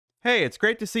Hey, it's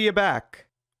great to see you back.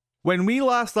 When we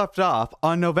last left off,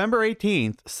 on November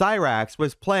 18th, Cyraxx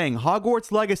was playing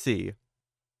Hogwarts Legacy.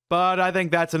 But I think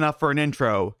that's enough for an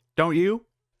intro, don't you?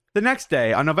 The next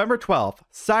day, on November 12th,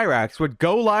 Cyraxx would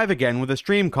go live again with a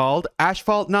stream called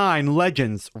Asphalt 9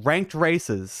 Legends Ranked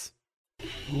Races.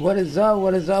 What is up,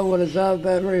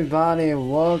 everybody?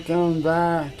 Welcome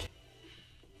back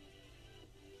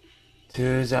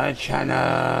to the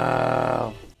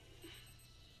channel.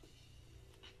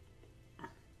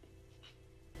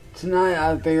 Tonight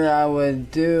I figured I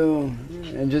would do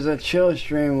just a chill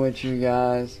stream with you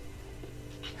guys.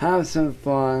 Have some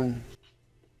fun.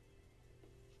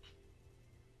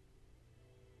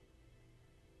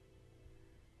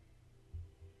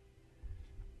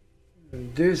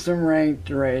 Do some ranked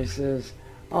races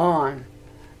on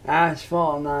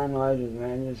Asphalt 9 Legends,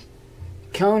 man. Just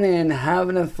coming in,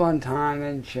 having a fun time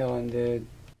and chilling, dude.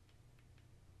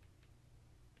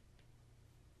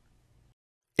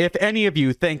 If any of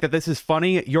you think that this is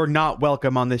funny, you're not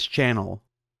welcome on this channel.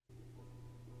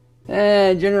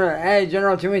 Hey,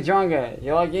 General Chimichanga.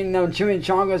 You like eating them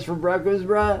chimichangas for breakfast,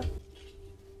 bruh?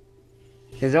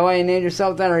 Is that why you named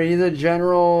yourself that? Are you the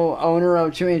general owner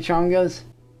of chimichangas?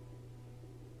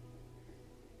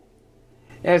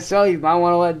 If so, you might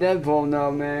want to let Deadpool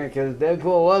know, man, because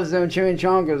Deadpool loves them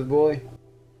chimichangas, boy.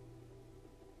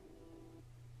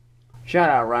 Shout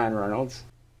out Ryan Reynolds.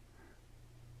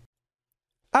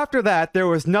 After that, there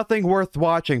was nothing worth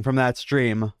watching from that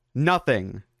stream.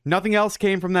 Nothing. Nothing else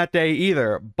came from that day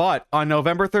either, but on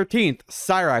November 13th,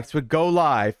 Cyraxx would go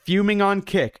live, fuming on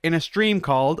Kick, in a stream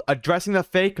called Addressing the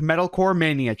Fake Metalkore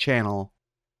Mania channel.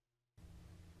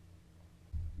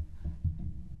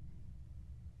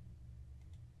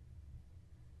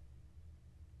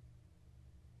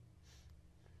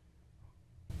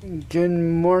 Good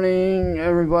morning,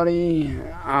 everybody.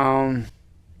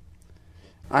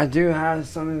 I do have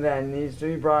something that needs to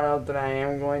be brought up that I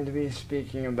am going to be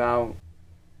speaking about.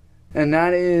 And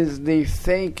that is the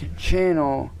fake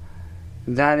channel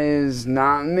that is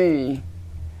not me,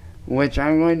 which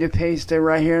I'm going to paste it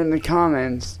right here in the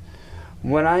comments.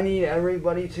 What I need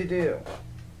everybody to do,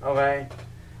 okay?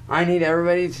 I need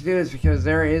everybody to do this because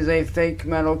there is a fake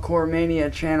Metalkore Mania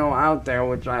channel out there,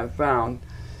 which I have found.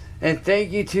 And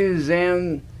thank you to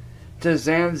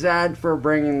Zamzad for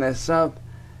bringing this up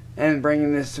and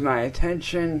bringing this to my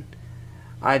attention.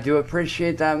 I do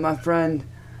appreciate that, my friend.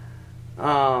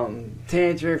 To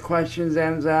answer your question,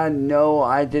 Zamzad, no,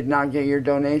 I did not get your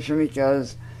donation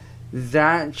because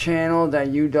that channel that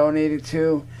you donated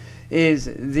to is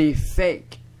the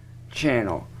fake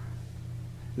channel.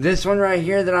 This one right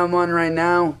here that I'm on right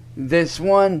now, this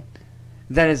one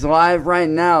that is live right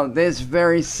now, this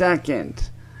very second,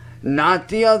 not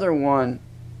the other one.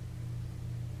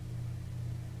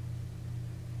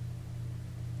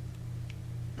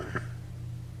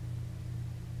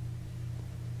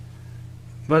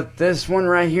 But this one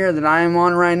right here that I am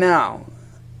on right now.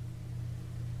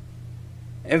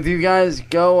 If you guys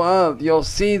go up, you'll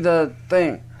see the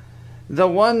thing. The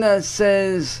one that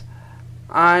says,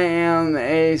 I am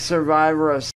a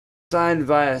survivor of suicide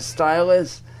by a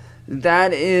stylist,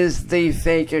 that is the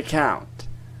fake account.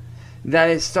 That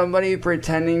is somebody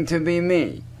pretending to be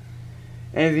me.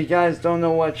 And if you guys don't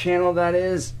know what channel that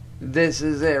is, this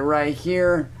is it right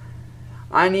here.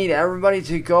 I need everybody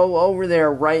to go over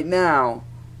there right now,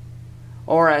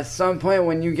 or at some point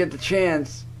when you get the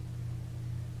chance,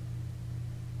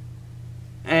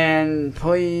 and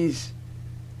please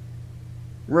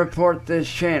report this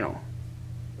channel.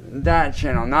 That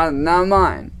channel, not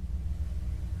mine.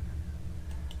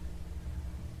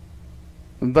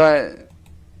 But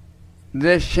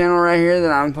this channel right here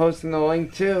that I'm posting the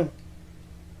link to,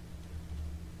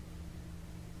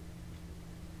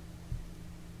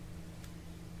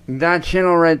 that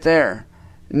channel right there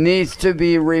needs to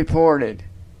be reported.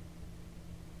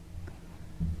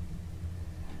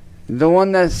 The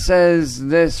one that says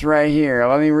this right here,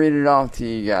 let me read it off to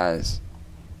you guys.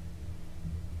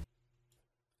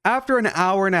 After an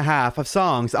hour and a half of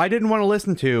songs I didn't want to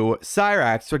listen to,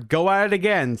 Cyraxx would go at it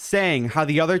again, saying how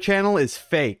the other channel is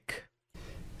fake.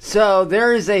 So,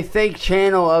 there is a fake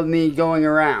channel of me going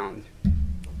around.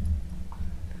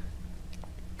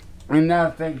 And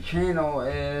that fake channel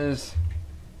is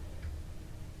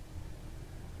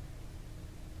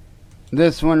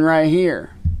this one right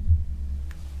here.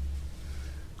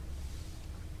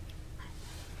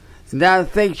 That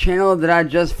fake channel that I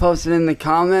just posted in the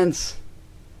comments,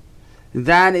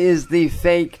 that is the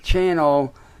fake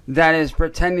channel that is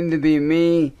pretending to be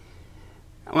me.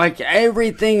 Like,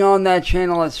 everything on that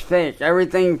channel is fake.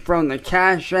 Everything from the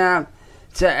Cash App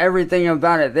to everything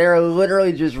about it. They're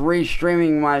literally just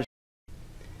restreaming my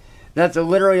That's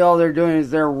literally all they're doing,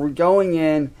 is they're going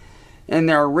in and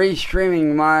they're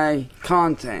restreaming my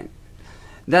content.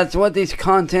 That's what these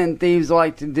content thieves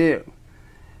like to do.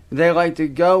 They like to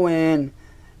go in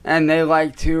and they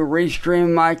like to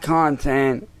restream my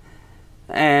content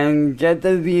and get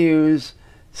the views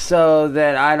so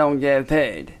that I don't get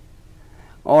paid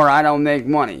or I don't make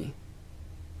money.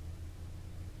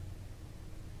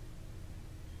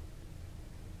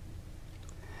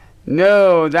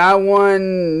 No, that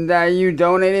one that you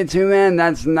donated to, man,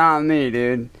 that's not me,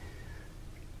 dude.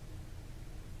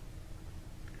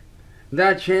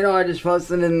 That channel I just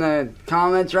posted in the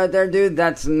comments right there, dude,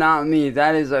 that's not me.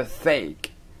 That is a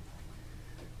fake.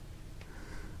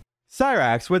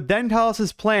 Cyraxx would then tell us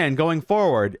his plan going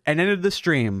forward and ended the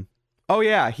stream. Oh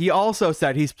yeah, he also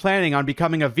said he's planning on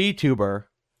becoming a VTuber.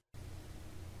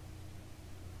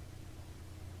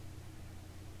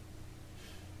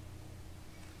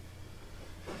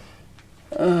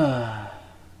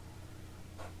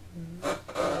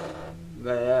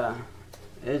 But yeah,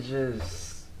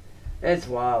 it's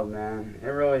wild, man. It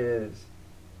really is.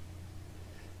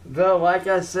 Though, like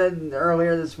I said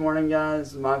earlier this morning,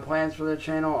 guys, my plans for the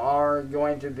channel are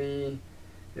going to be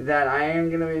that I am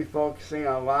going to be focusing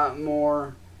a lot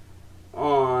more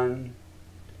on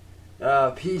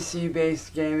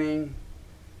PC-based gaming.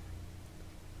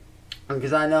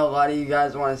 Because I know a lot of you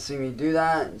guys want to see me do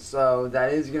that, so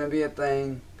that is going to be a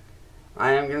thing.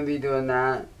 I am going to be doing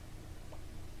that.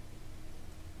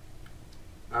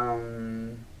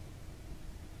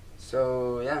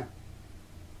 So, yeah.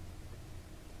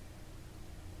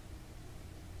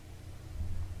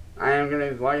 I am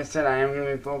going to, like I said, I am going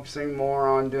to be focusing more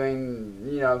on doing,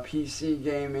 PC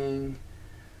gaming.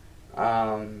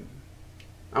 I'm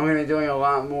going to be doing a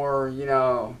lot more,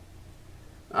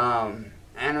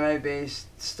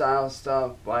 anime-based style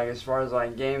stuff, like as far as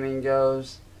like gaming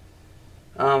goes.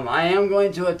 I am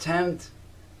going to attempt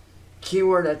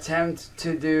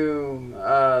to do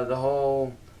the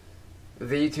whole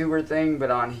VTuber thing, but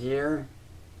on here.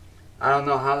 I don't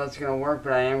know how that's going to work,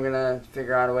 but I am going to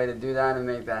figure out a way to do that and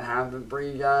make that happen for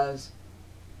you guys.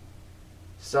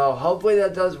 So hopefully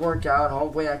that does work out.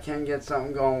 Hopefully I can get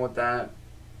something going with that.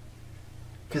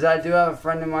 Because I do have a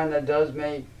friend of mine that does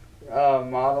make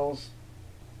models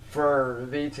for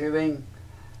VTubing.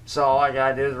 So all I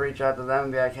gotta do is reach out to them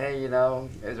and be like, hey, is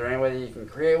there any way that you can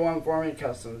create one for me,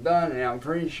 custom done? And I'm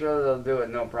pretty sure they'll do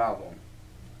it, no problem.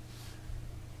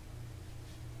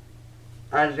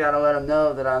 I just gotta let them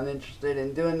know that I'm interested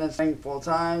in doing this thing full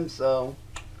time, so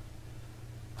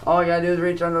all I gotta do is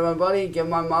reach out to my buddy, get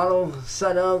my model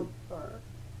set up,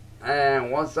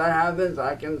 and once that happens,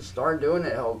 I can start doing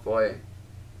it, hopefully.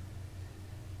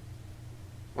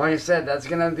 Like I said, that's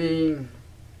gonna be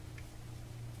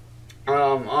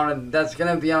that's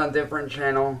gonna be on a different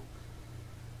channel.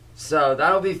 So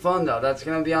that'll be fun though. That's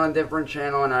gonna be on a different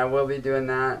channel, and I will be doing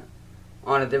that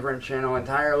on a different channel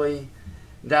entirely.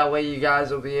 That way you guys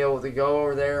will be able to go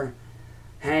over there,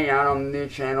 hang out on the new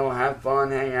channel, have fun,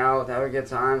 hang out, have a good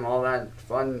time, all that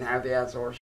fun, happy ass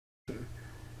horse.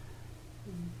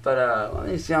 But let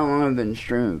me see how long I've been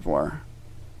streaming for.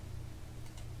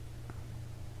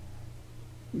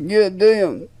 Good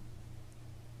damn.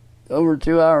 Over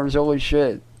 2 hours, holy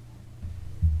shit.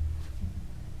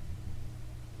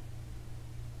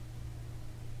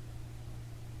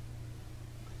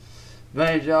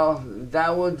 But y'all,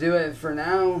 that will do it for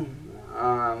now.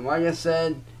 Like I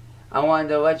said, I wanted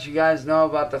to let you guys know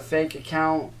about the fake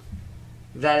account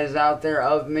that is out there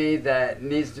of me that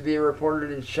needs to be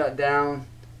reported and shut down.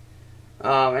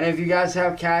 And if you guys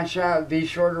have Cash App, be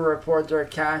sure to report their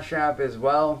Cash App as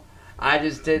well. I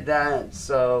just did that,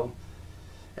 so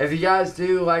if you guys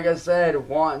do, like I said,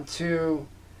 want to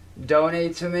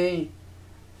donate to me,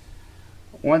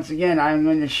 once again, I'm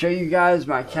going to show you guys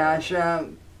my Cash App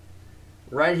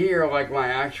right here, like my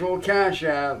actual Cash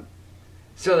App,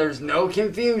 so there's no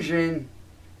confusion,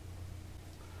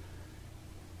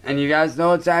 and you guys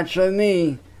know it's actually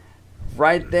me.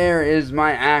 Right there is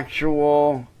my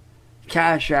actual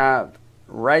Cash App,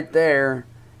 right there.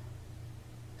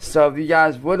 So if you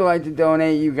guys would like to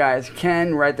donate, you guys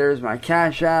can. Right there is my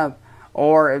Cash App.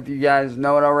 Or if you guys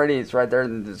know it already, it's right there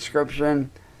in the description.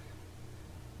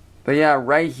 But yeah,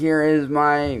 right here is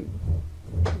my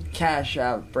Cash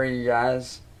App for you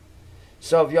guys.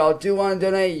 So if y'all do want to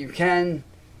donate, you can.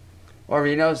 Or if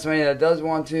you know somebody that does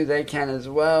want to, they can as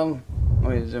well.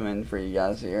 Let me zoom in for you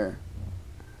guys here.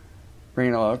 Bring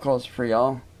it a little closer for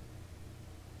y'all.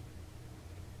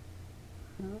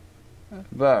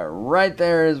 But right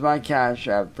there is my Cash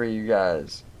App for you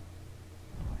guys.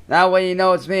 That way you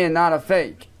know it's me and not a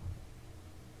fake.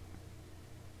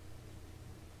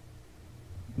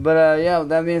 But yeah, with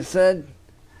that being said,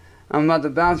 I'm about to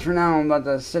bounce for now. I'm about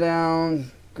to sit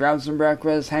down, grab some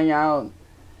breakfast, hang out,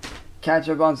 catch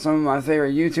up on some of my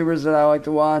favorite YouTubers that I like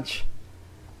to watch.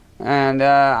 And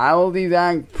I will be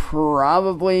back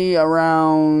probably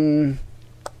around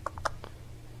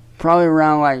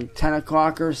like 10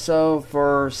 o'clock or so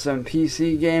for some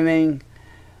PC gaming.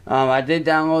 I did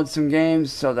download some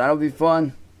games, so that'll be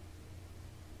fun.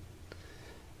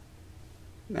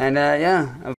 And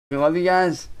yeah, I love you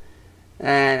guys.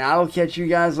 And I will catch you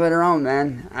guys later on,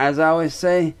 man. As I always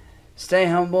say, stay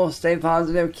humble, stay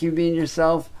positive, keep being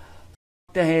yourself.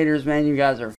 F the haters, man. You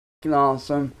guys are fucking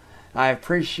awesome. I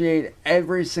appreciate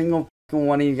every single fucking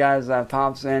one of you guys that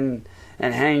pops in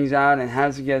and hangs out and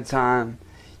has a good time.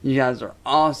 You guys are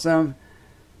awesome.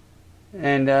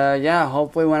 And yeah,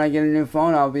 hopefully when I get a new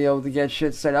phone, I'll be able to get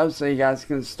shit set up so you guys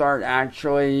can start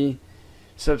actually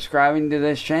subscribing to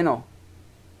this channel.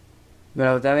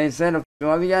 But with that being said, I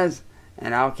love you guys.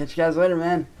 And I'll catch you guys later,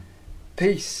 man.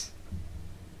 Peace.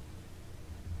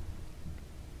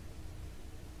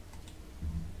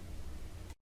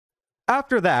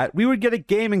 After that, we would get a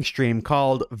gaming stream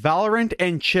called Valorant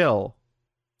and Chill.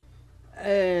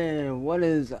 Hey, what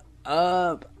is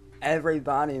up,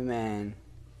 everybody, man?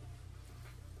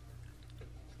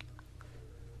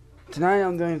 Tonight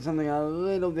I'm doing something a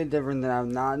little bit different than I've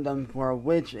not done before,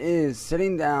 which is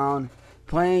sitting down,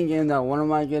 playing a game that one of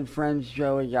my good friends,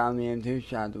 Joey, got me into.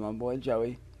 Shout out to my boy,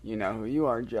 Joey. You know who you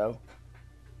are, Joe.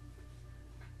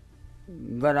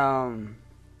 But,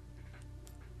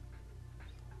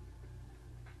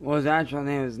 well, his actual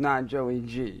name is not Joey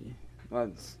G.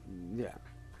 Yeah.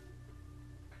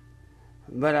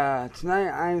 But, tonight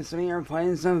I'm sitting here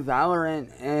playing some Valorant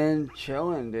and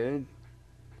chilling, dude.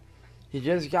 He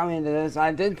just got me into this.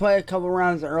 I did play a couple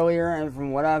rounds earlier, and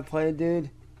from what I've played, dude,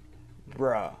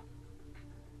 bruh.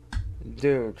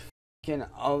 Dude, fucking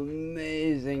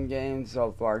amazing game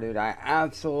so far, dude. I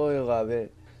absolutely love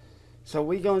it. So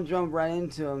we gonna jump right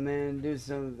into it, man. Do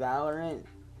some Valorant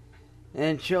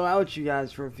and chill out with you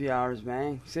guys for a few hours,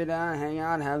 man. Sit down, hang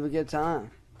out, have a good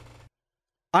time.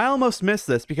 I almost missed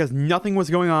this because nothing was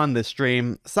going on this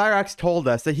stream. Cyraxx told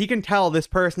us that he can tell this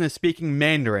person is speaking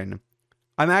Mandarin.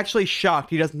 I'm actually shocked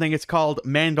he doesn't think it's called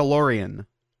Mandalorian.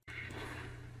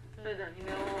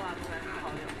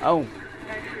 Oh.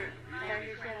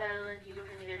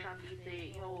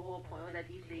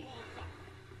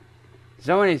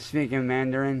 Somebody's speaking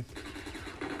Mandarin.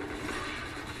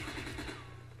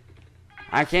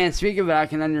 I can't speak it, but I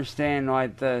can understand,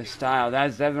 like, the style.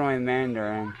 That's definitely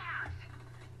Mandarin.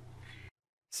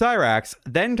 Cyraxx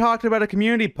then talked about a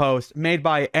community post made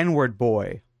by N-Word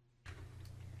Boy.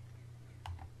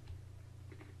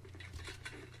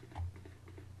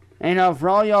 You know, for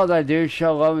all y'all that do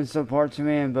show love and support to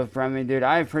me and befriend me, dude,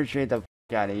 I appreciate the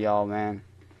fuck out of y'all, man.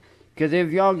 Because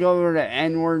if y'all go over to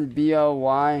N-Word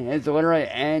B-O-Y, it's literally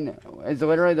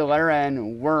the letter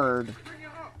N, word,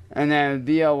 and then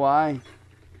B-O-Y.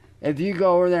 If you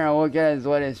go over there and look at his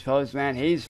latest post, man,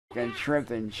 he's fucking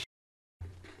tripping.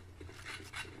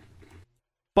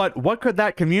 But what could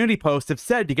that community post have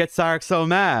said to get Cyraxx so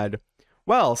mad?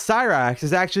 Well, Cyraxx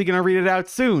is actually going to read it out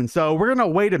soon, so we're going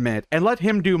to wait a minute and let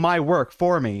him do my work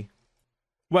for me.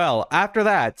 Well, after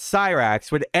that,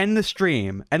 Cyraxx would end the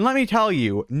stream, and let me tell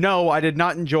you, no, I did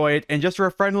not enjoy it, and just for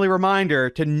a friendly reminder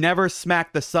to never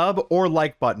smack the sub or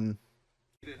like button.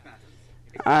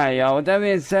 Alright, y'all, with that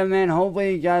being said, man,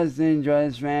 hopefully you guys did enjoy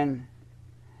this, man.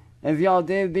 If y'all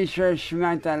did, be sure to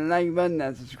smack that like button,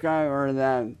 that subscribe, or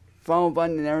that follow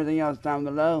button, and everything else down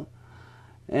below.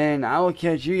 And I will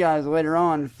catch you guys later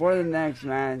on for the next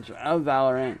match of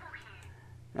Valorant.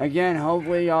 Again,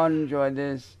 hopefully y'all enjoyed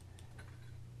this.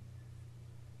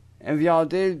 If y'all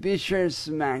did, be sure to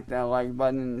smack that like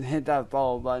button and hit that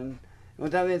follow button.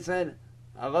 With that being said,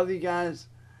 I love you guys,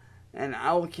 and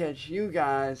I will catch you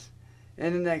guys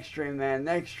in the next stream, man.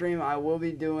 Next stream, I will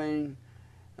be doing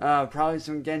probably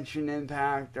some Genshin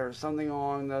Impact or something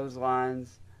along those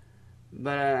lines.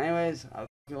 But anyways, I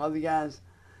love you guys.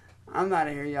 I'm out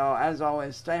of here, y'all. As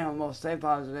always, stay humble, stay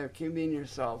positive, keep being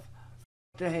yourself.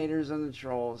 F the haters and the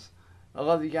trolls. I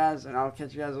love you guys, and I'll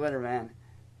catch you guys later, man.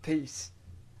 Peace.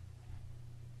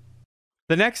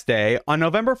 The next day, on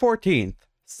November 14th,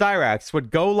 Cyraxx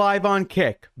would go live on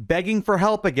Kick, begging for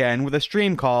help again with a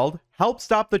stream called Help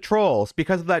Stop the Trolls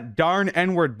because of that darn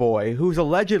N-Word Boy who's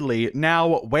allegedly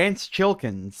now Wance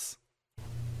Chilkins.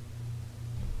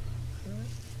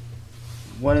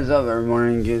 What is up,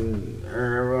 everyone?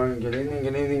 Good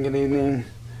evening.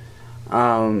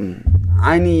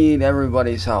 I need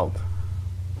everybody's help.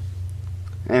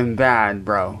 And bad,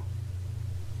 bro.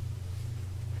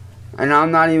 And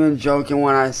I'm not even joking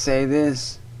when I say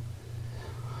this.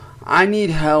 I need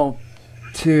help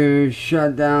to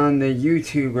shut down the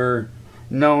YouTuber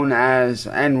known as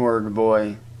N-word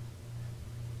boy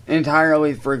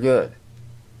entirely for good.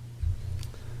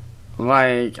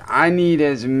 Like, I need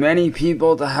as many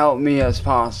people to help me as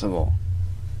possible.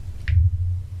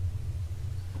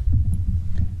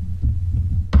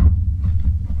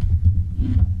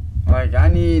 Like, I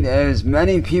need as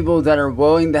many people that are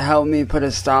willing to help me put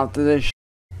a stop to this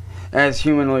as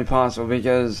humanly possible,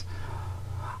 because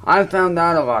I found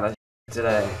out a lot of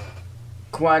today.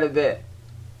 Quite a bit.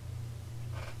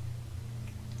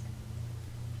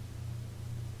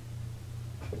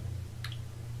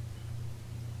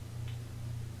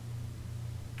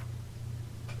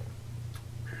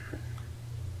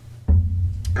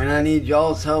 And I need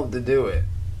y'all's help to do it.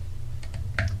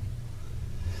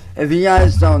 If you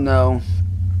guys don't know,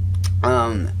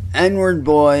 N-word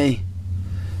boy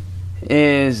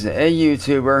is a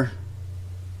YouTuber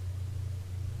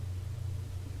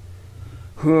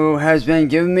who has been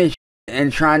giving me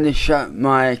and trying to shut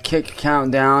my kick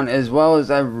count down, as well as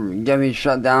get me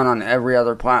shut down on every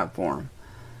other platform.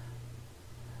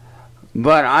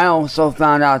 But I also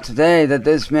found out today that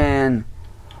this man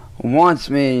wants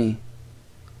me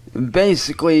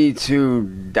basically to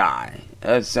die,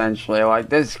 essentially. Like,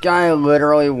 this guy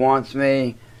literally wants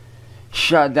me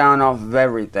shut down off of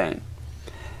everything.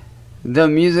 The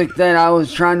music that I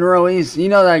was trying to release, you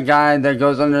know that guy that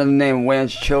goes under the name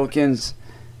Wance Chilkins?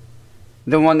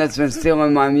 The one that's been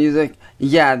stealing my music?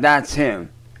 Yeah, that's him.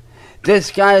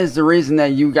 This guy is the reason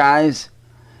that you guys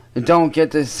don't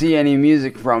get to see any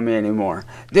music from me anymore.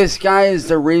 This guy is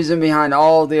the reason behind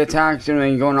all the attacks that have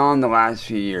been going on the last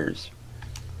few years.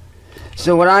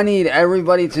 So what I need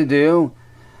everybody to do,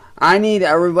 I need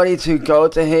everybody to go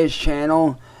to his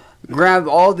channel, grab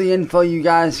all the info you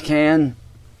guys can,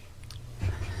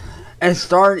 and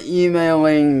start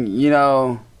emailing,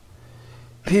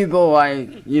 people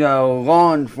like,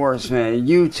 law enforcement,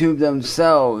 YouTube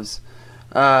themselves,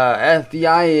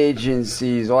 FBI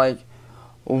agencies. Like,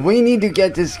 we need to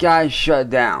get this guy shut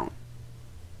down.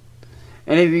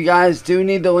 And if you guys do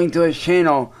need the link to his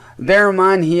channel, bear in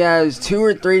mind he has 2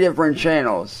 or 3 different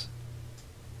channels.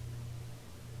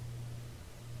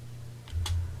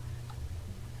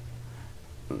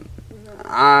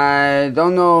 I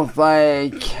don't know if I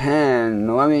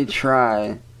can. Let me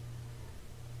try.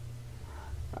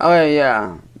 Oh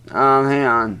yeah. Hang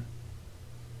on.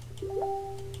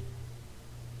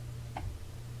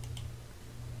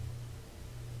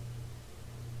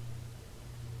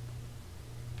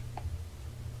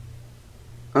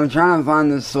 I'm trying to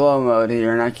find the slow mode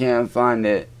here and I can't find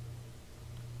it.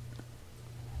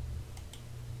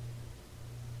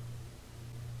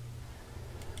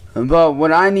 But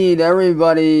what I need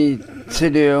everybody to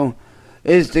do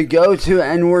is to go to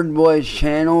N-word boy's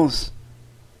channels,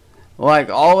 like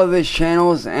all of his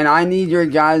channels, and I need your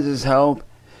guys' help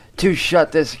to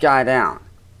shut this guy down.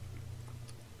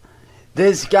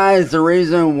 This guy is the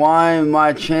reason why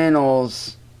my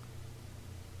channels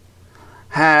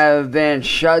have been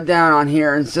shut down on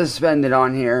here and suspended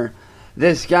on here.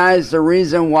 This guy is the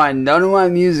reason why none of my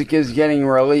music is getting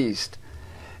released.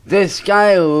 This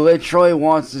guy literally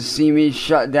wants to see me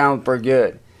shut down for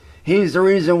good. He's the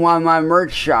reason why my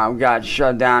merch shop got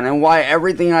shut down and why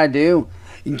everything I do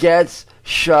gets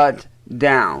shut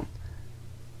down.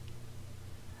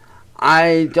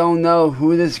 I don't know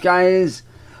who this guy is,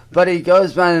 but he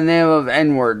goes by the name of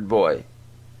N-word boy.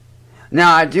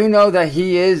 Now, I do know that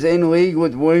he is in league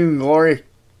with William Gloryhole,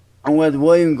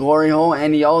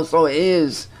 and he also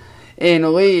is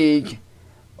in league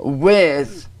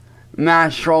with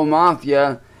Mastro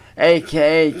Mafia,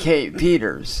 aka Kate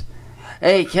Peters,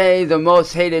 aka the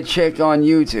most hated chick on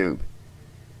YouTube.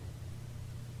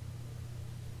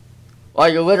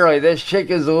 Like, literally, this chick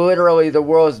is literally the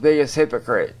world's biggest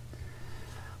hypocrite.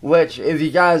 Which, if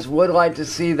you guys would like to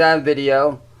see that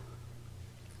video,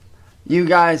 you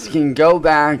guys can go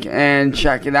back and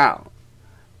check it out.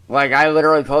 Like, I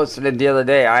literally posted it the other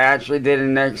day. I actually did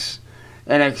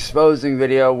an exposing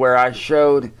video where I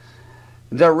showed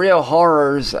the real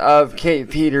horrors of Kate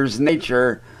Peters'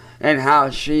 nature and how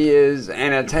she is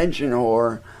an attention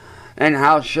whore and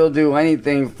how she'll do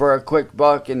anything for a quick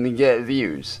buck and to get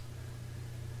views.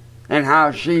 And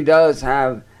how she does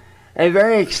have a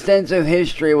very extensive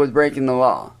history with breaking the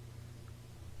law.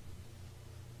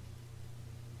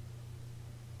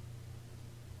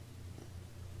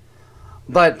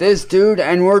 But this dude,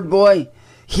 N-word boy,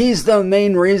 he's the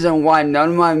main reason why none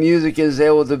of my music is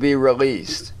able to be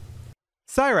released.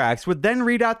 Cyraxx would then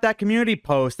read out that community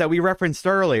post that we referenced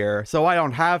earlier, so I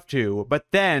don't have to, but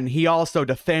then he also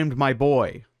defamed my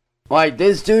boy. Like,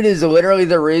 this dude is literally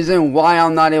the reason why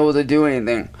I'm not able to do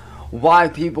anything. Why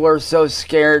people are so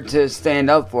scared to stand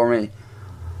up for me.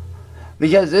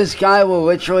 Because this guy will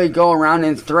literally go around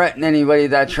and threaten anybody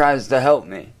that tries to help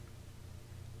me.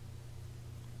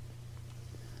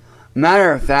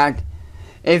 Matter of fact,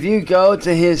 if you go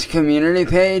to his community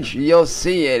page, you'll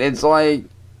see it. It's like,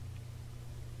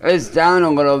 it's down a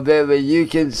little bit, but you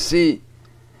can see.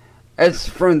 It's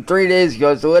from 3 days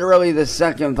ago. It's literally the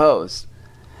second post.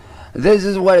 This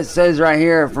is what it says right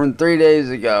here from 3 days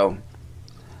ago.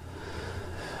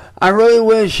 I really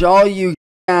wish all you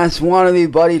ass wannabe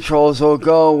buddy trolls will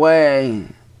go away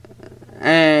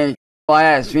and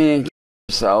ass me and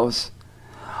yourselves.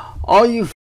 All you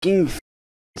fucking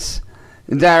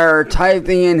that are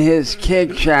typing in his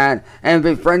kick chat and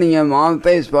befriending him on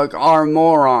Facebook are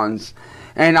morons,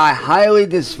 and I highly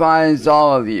despise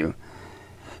all of you.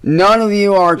 None of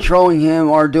you are trolling him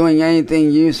or doing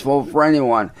anything useful for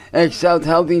anyone except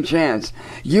helping Chance.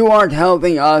 You aren't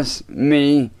helping us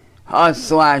 /me.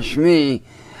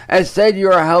 Instead,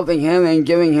 you are helping him and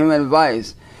giving him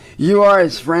advice. You are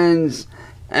his friends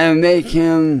and make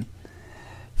him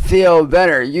feel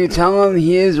better. You tell him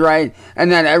he is right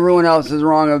and that everyone else is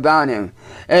wrong about him.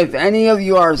 If any of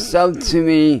you are subbed to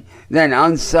me, then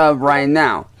unsub right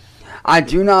now. I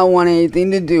do not want anything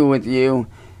to do with you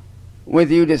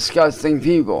disgusting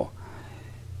people.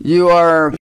 You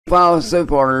are fellow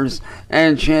supporters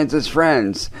and Chance's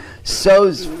friends.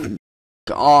 So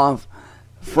off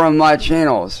from my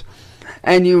channels.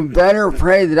 And you better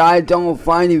pray that I don't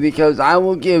find you, because I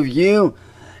will give you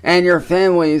and your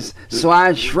families /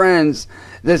 friends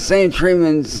the same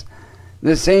treatment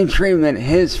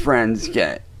his friends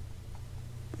get.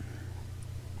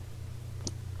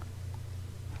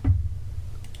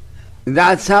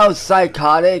 That's how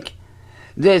psychotic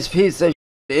this piece of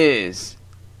shit is.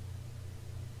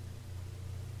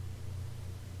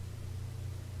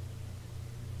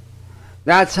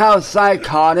 That's how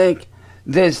psychotic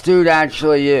this dude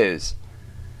actually is.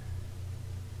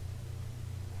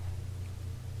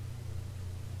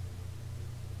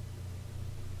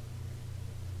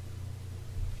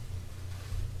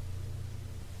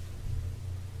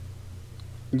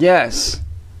 Yes,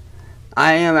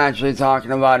 I am actually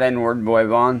talking about N-word boy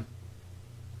Vaughn.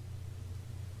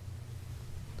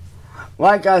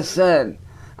 Like I said,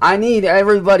 I need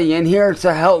everybody in here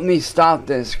to help me stop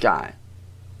this guy.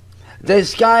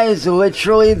 This guy is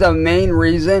literally the main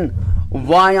reason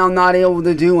why I'm not able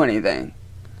to do anything.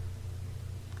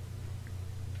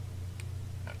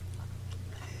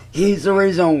 He's the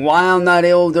reason why I'm not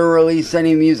able to release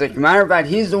any music. Matter of fact,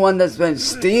 he's the one that's been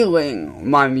stealing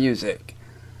my music.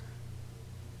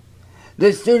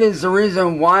 This dude is the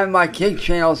reason why my kick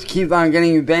channels keep on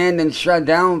getting banned and shut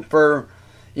down for,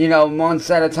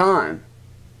 months at a time.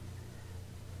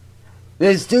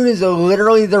 This dude is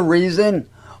literally the reason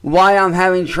why I'm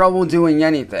having trouble doing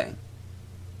anything.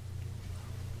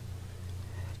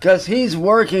 Because he's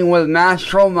working with Mass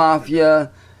Troll Mafia,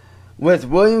 with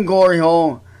William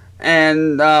Gloryhole,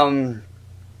 and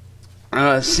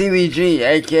CVG,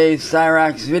 aka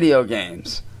Cyraxx Video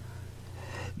Games.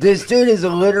 This dude is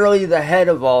literally the head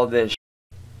of all this.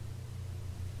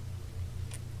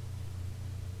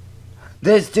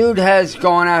 This dude has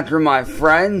gone after my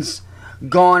friends,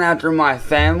 gone after my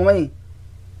family.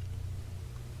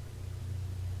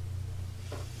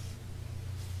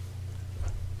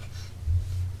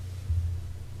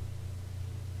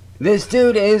 This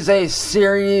dude is a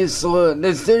serious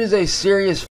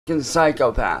fucking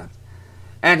psychopath.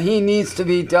 And he needs to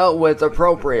be dealt with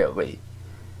appropriately.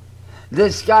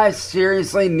 This guy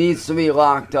seriously needs to be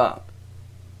locked up.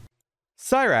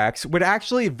 Cyraxx would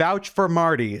actually vouch for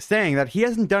Marty, saying that he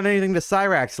hasn't done anything to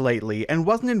Cyraxx lately and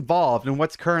wasn't involved in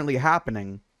what's currently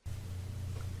happening.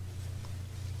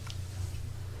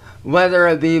 Whether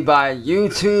it be by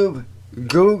YouTube,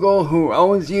 Google, who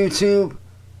owns YouTube,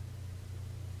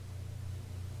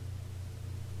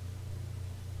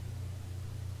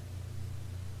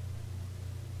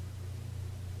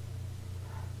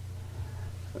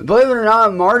 believe it or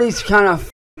not, Marty's kind of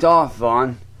f***ed off,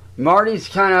 Vaughn. Marty's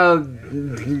kind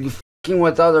of f***ing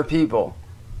with other people.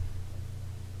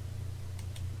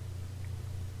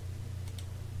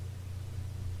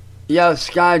 Yo,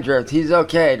 Skydrift, he's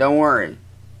okay, don't worry.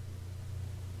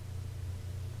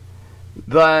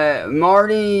 But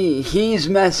Marty, he's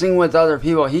messing with other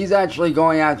people. He's actually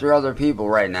going after other people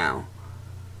right now.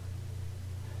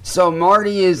 So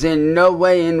Marty is in no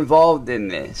way involved in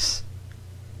this.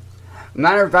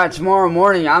 Matter of fact, tomorrow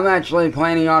morning, I'm actually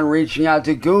planning on reaching out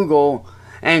to Google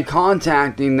and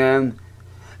contacting them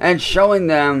and showing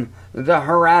them the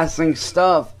harassing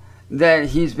stuff that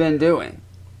he's been doing.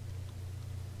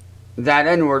 that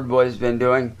N-word boy's been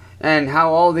doing, and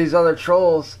how all these other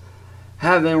trolls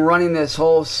have been running this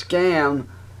whole scam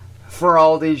for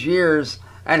all these years,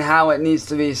 and how it needs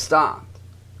to be stopped.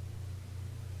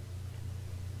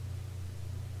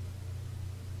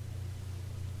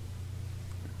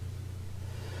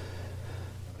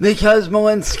 Because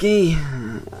Marty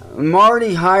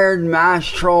hired Mass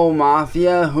Troll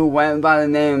Mafia, who went by the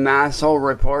name Masshole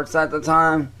Reports at the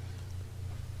time,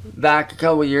 back a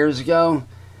couple years ago.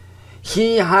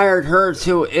 He hired her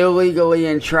to illegally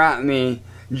entrap me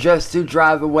just to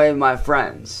drive away my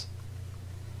friends.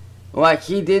 Like,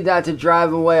 he did that to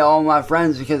drive away all my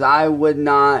friends because I would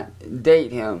not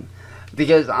date him,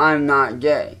 because I'm not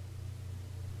gay.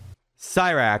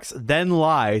 Cyraxx then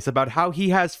lies about how he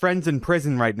has friends in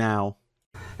prison right now.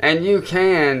 And you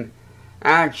can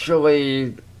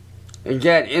actually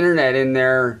get internet in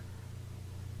there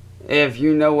if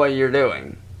you know what you're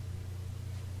doing.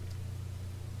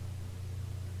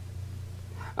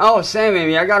 Oh, same,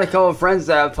 Amy. I got a couple of friends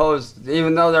that post,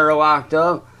 even though they're locked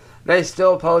up, they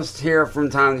still post here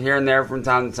and there from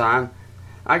time to time.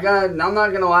 I'm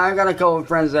not gonna lie, I got a couple of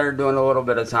friends that are doing a little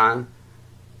bit of time.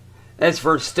 It's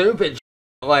for stupid shit,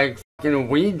 like fucking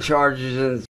weed charges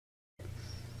and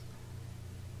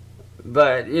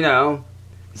but, you know,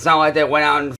 it's not like they went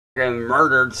out and fucking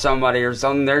murdered somebody or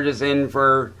something. They're just in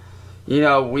for, you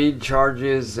know, weed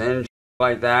charges and shit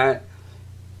like that.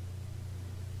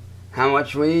 How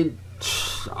much weed?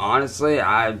 Honestly,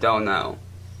 I don't know.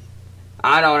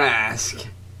 I don't ask.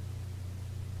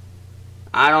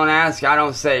 I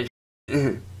don't say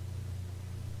shit.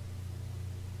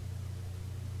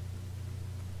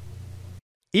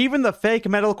 Even the fake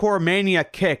Metalkore Mania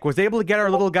kick was able to get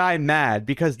our little guy mad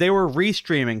because they were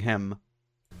restreaming him.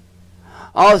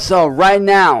 Also, right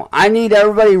now, I need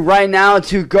everybody right now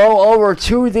to go over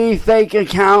to the fake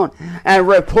account and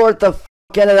report the f***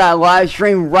 out of that live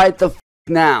stream right the f***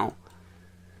 now.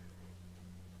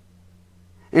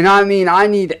 And I mean, I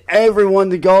need everyone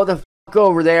to go the f***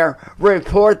 over there,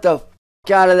 report the f***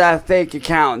 out of that fake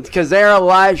account, because they're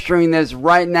live streaming this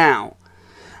right now.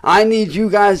 I need you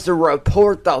guys to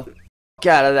report the f***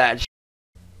 out of that shit.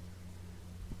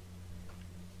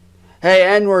 Hey,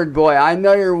 N-word boy, I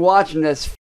know you're watching this,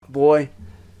 f*** boy.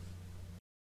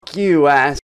 F*** you,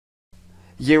 ass.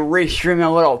 You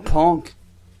restreaming little punk.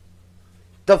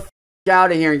 The f***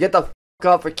 out of here and get the f***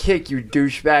 off a kick, you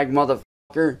douchebag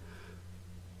motherfucker.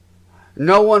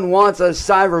 No one wants a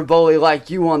cyberbully like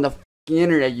you on the f***ing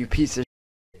internet, you piece of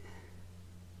shit.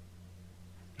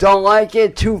 Don't like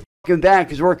it? Too f***ing bad,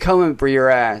 because we're coming for your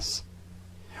ass.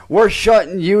 We're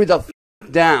shutting you the f***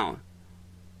 down.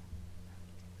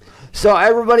 So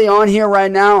everybody on here right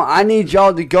now, I need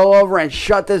y'all to go over and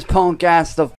shut this punk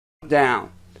ass the f***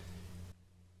 down.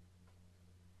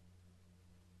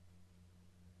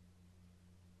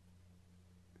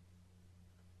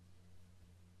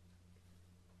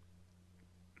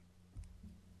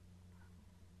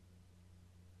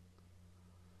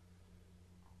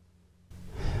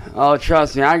 Oh,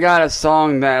 trust me, I got a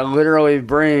song that literally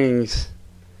brings...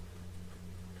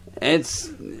 It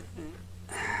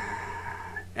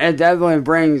definitely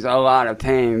brings a lot of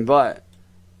pain, but...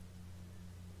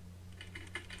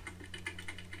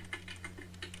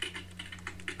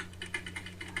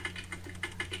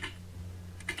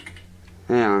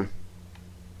 Hang on.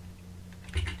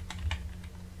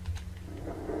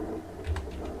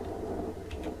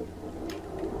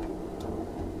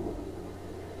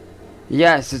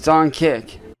 Yes, it's on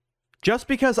Kick. Just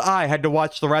because I had to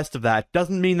watch the rest of that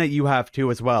doesn't mean that you have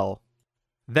to as well.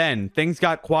 Then, things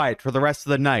got quiet for the rest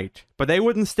of the night, but they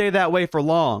wouldn't stay that way for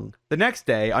long. The next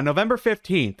day, on November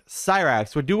 15th,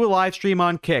 Cyraxx would do a live stream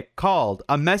on Kick called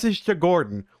A Message to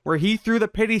Gordon, where he threw the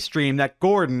pity stream that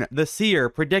Gordon, the seer,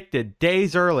 predicted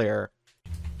days earlier.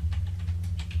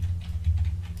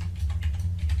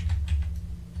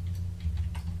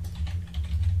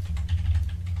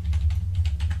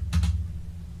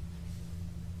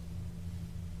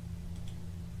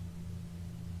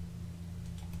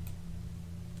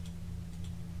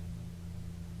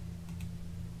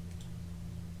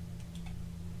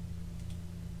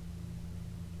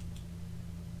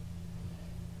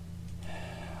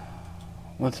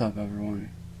 What's up, everyone?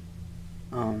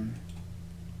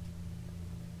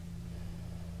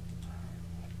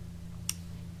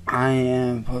 I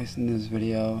am posting this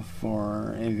video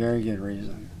for a very good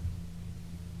reason.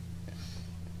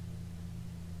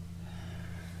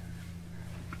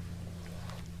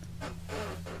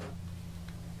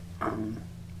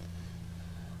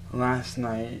 Last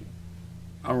night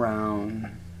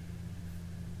around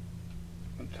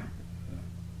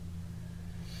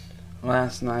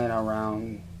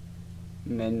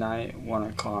midnight, 1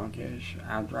 o'clock-ish,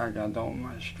 after I got done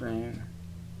with my stream.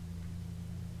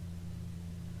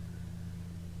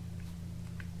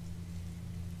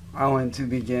 I went to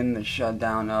begin the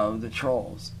shutdown of the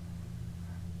trolls.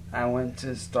 I went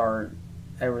to start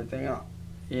everything up.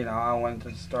 You know, I went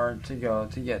to start to go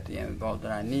to get the info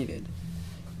that I needed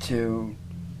to,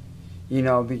 you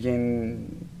know,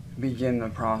 begin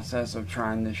the process of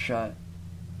trying to shut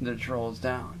the trolls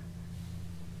down.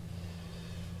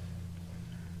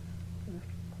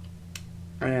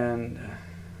 And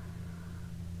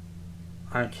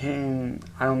I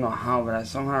don't know how, but I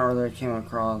somehow or other came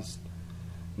across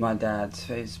my dad's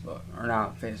Facebook, or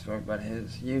not Facebook, but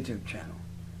his YouTube channel.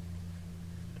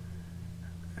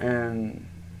 And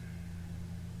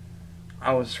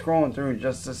I was scrolling through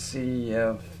just to see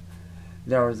if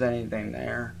there was anything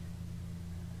there.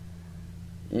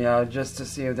 You know, just to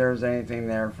see if there was anything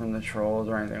there from the trolls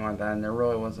or anything like that, and there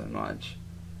really wasn't much.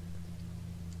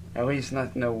 At least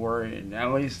nothing to worry,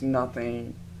 at least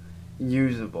nothing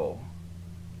usable.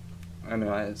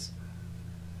 Anyways.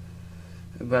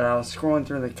 But I was scrolling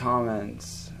through the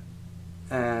comments,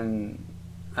 and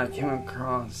I came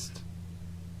across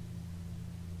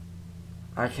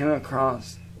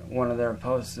one of their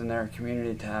posts in their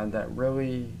community tab that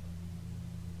really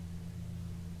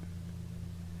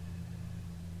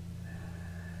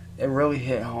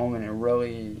hit home, and it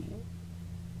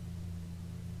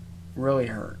really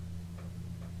hurt.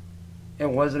 It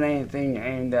wasn't anything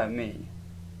aimed at me.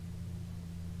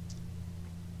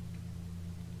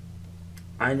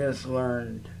 I just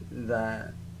learned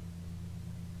that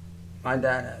my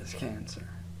dad has cancer.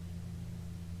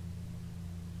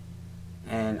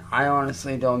 And I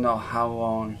honestly don't know how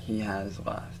long he has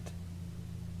left.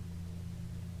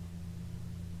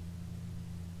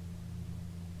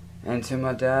 And to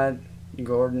my dad,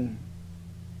 Gordon,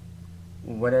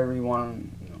 whatever you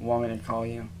want me to call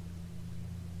you,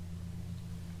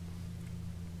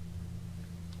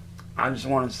 I just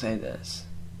want to say this.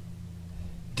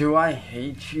 Do I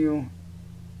hate you?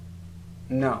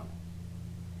 No.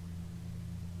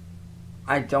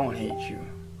 I don't hate you.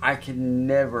 I could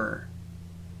never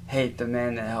hate the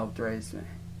man that helped raise me.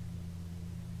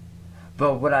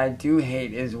 But what I do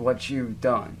hate is what you've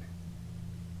done.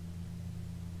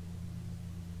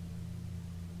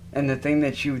 And the thing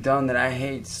that you've done that I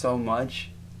hate so much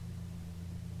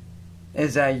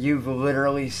is that you've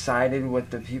literally sided with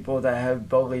the people that have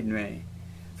bullied me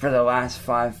for the last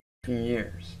 5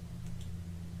 years.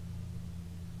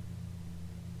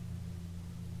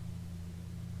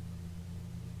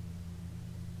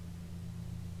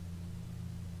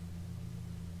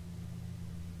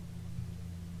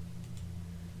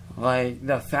 Like,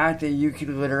 the fact that you could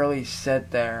literally sit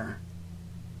there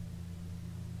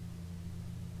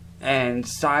and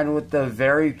side with the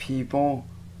very people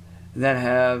that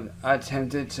have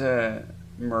attempted to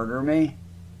murder me,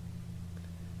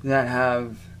 that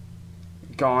have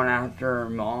gone after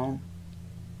Mom,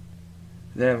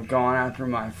 that have gone after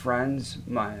my friends,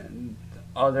 my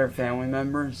other family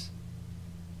members.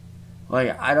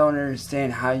 Like, I don't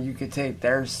understand how you could take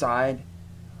their side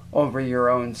over your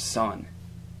own son.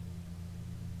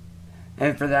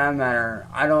 And for that matter,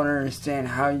 I don't understand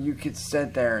how you could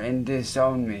sit there and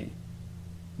disown me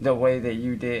the way that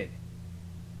you did.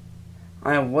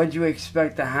 I mean, what'd you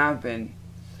expect to happen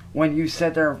when you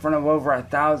sit there in front of over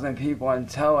 1,000 people and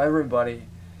tell everybody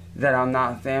that I'm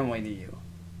not family to you?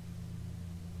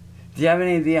 Do you have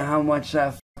any idea how much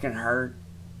that fucking hurt?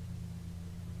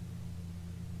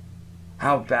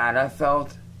 How bad I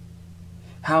felt?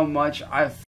 How much I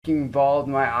fucking bawled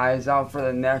my eyes out for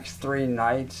the next 3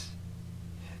 nights?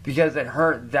 Because it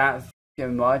hurt that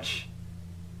fucking much.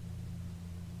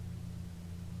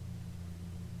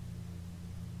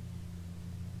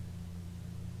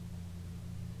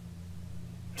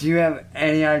 Do you have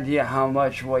any idea how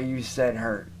much what you said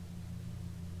hurt?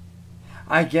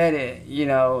 I get it, you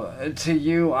know, to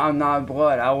you, I'm not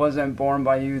blood. I wasn't born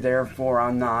by you, therefore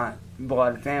I'm not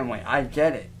blood family. I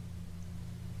get it.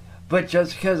 But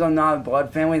just because I'm not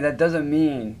blood family, that doesn't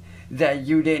mean that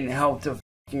you didn't help to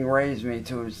fucking raise me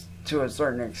to a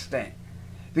certain extent.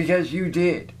 Because you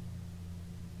did.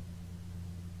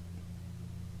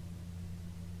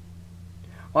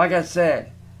 Like I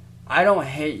said, I don't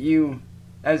hate you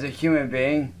as a human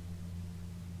being.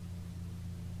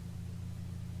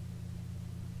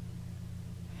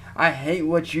 I hate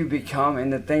what you become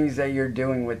and the things that you're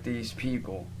doing with these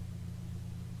people.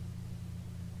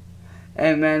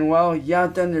 And man, well, you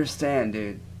have to understand,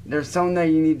 dude. There's something that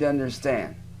you need to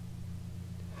understand.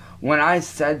 When I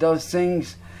said those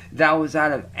things, that was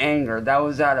out of anger. That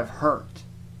was out of hurt.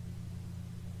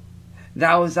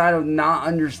 That was out of not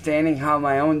understanding how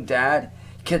my own dad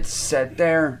could sit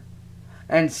there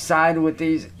and side with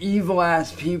these evil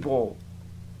ass people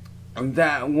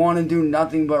that want to do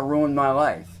nothing but ruin my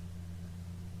life.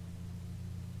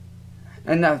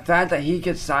 And the fact that he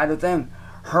could side with them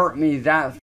hurt me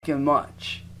that fucking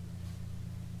much.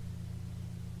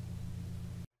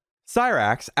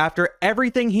 Cyraxx, after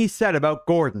everything he said about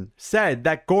Gordon, said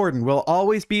that Gordon will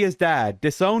always be his dad,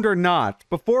 disowned or not,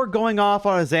 before going off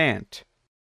on his aunt.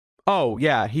 Oh,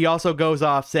 yeah, he also goes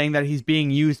off saying that he's being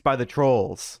used by the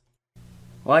trolls.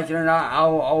 Like it or not, I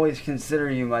will always consider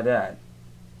you my dad.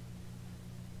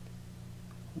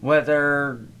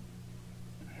 Whether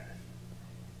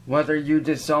you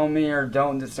disown me or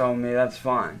don't disown me, that's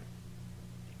fine.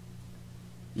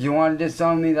 You want to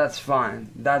disown me, that's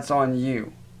fine. That's on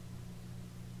you.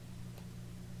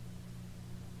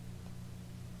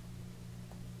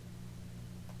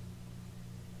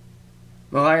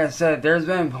 But like I said, there's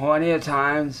been plenty of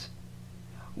times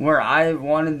where I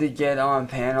wanted to get on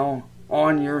panel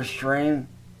on your stream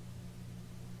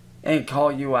and call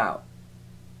you out.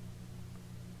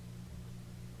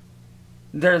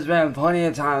 There's been plenty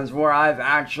of times where I've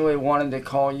actually wanted to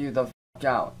call you the fuck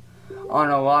out on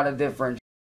a lot of different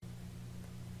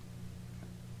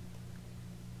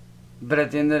but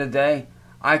at the end of the day,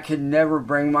 I could never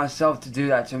bring myself to do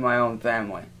that to my own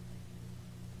family.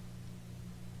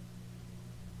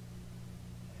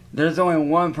 There's only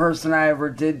one person I ever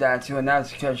did that to, and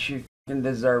that's because she fucking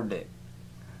deserved it.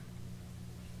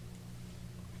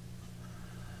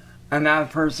 And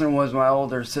that person was my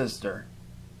older sister,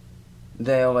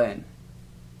 Daylin.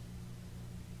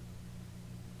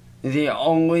 The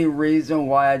only reason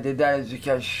why I did that is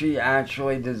because she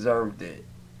actually deserved it.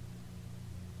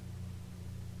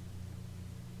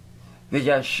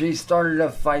 Because she started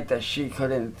a fight that she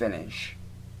couldn't finish.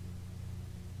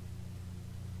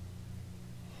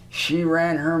 She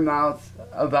ran her mouth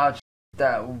about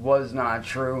that was not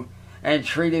true and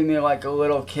treated me like a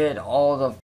little kid all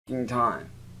the fucking time.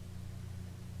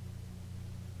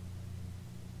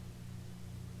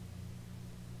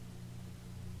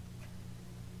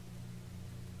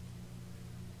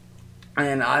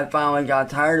 And I finally got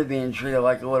tired of being treated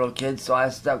like a little kid, so I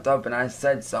stepped up and I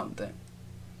said something.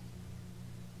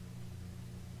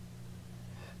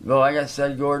 But like I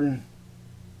said, Gordon,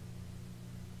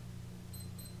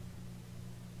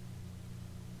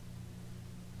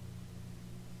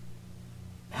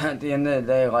 at the end of the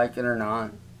day, like it or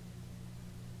not,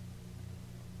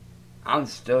 I'm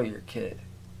still your kid.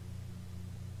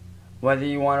 Whether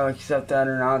you want to accept that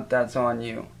or not, that's on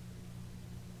you.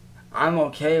 I'm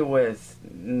okay with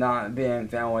not being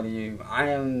family to you.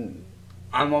 I'm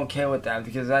okay with that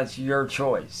because that's your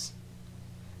choice.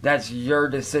 That's your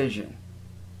decision.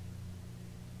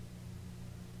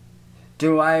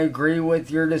 Do I agree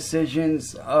with your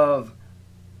decisions of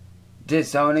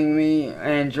disowning me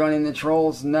and joining the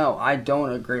trolls? No, I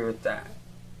don't agree with that.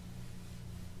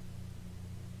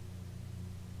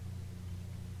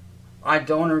 I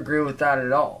don't agree with that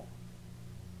at all.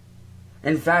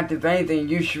 In fact, if anything,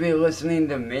 you should be listening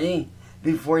to me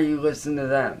before you listen to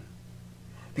them.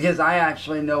 Because I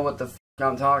actually know what the f***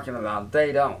 I'm talking about.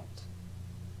 They don't.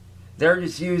 They're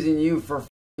just using you for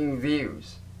f***ing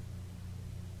views.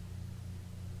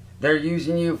 They're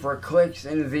using you for clicks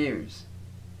and views.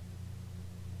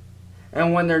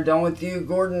 And when they're done with you,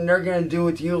 Gordon, they're going to do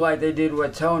with you like they did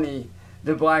with Tony,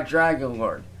 the Black Dragon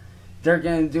Lord. They're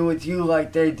going to do with you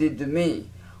like they did to me.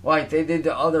 Like they did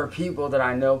to other people that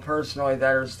I know personally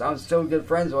that I'm still good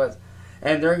friends with.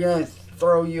 And they're going to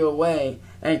throw you away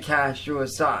and cast you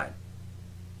aside.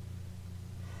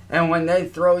 And when they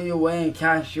throw you away and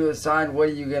cast you aside, what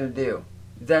are you going to do?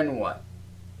 Then what?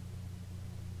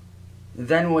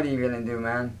 Then what are you going to do,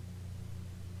 man?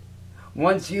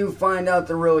 Once you find out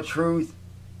the real truth,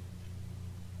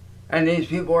 and these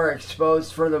people are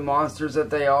exposed for the monsters that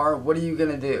they are, what are you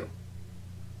going to do?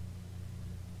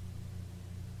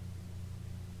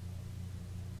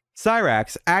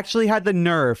 Cyraxx actually had the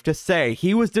nerve to say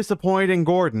he was disappointed in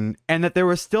Gordon and that there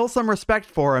was still some respect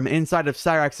for him inside of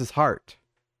Cyraxx's heart.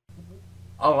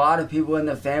 A lot of people in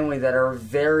the family that are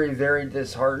very, very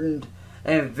disheartened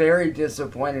and very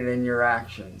disappointed in your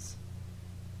actions.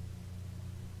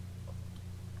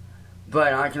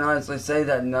 But I can honestly say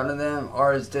that none of them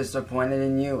are as disappointed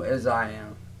in you as I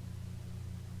am.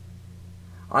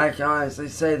 I can honestly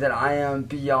say that I am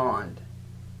beyond,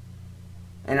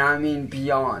 and I mean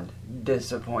beyond,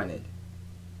 disappointed.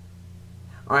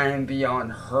 I am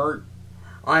beyond hurt.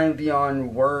 I am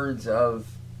beyond words of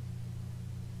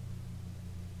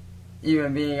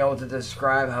even being able to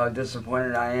describe how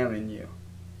disappointed I am in you.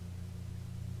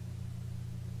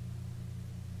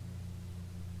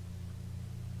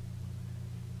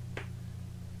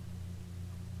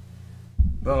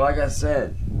 But like I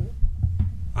said,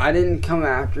 I didn't come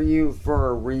after you for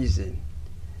a reason.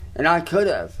 And I could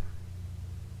have.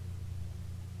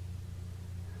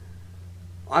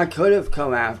 I could have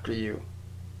come after you.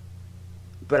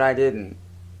 But I didn't.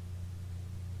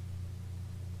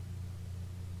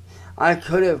 I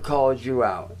could have called you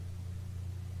out.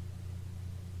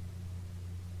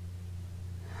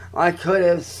 I could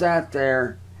have sat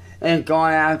there and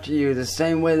gone after you the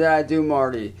same way that I do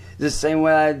Marty, the same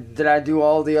way that I do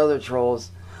all the other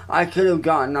trolls. I could have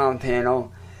gotten on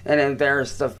panel and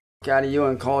embarrassed the f*** out of you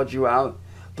and called you out,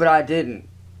 but I didn't.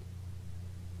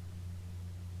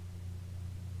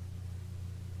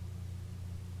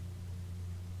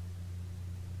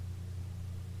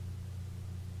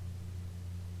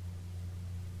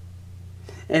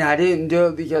 And I didn't do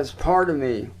it because part of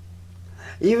me,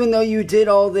 even though you did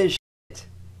all this shit,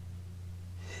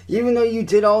 even though you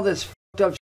did all this fucked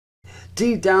up shit,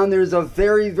 deep down there's a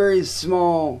very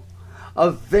small,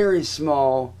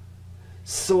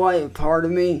 slight part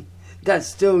of me that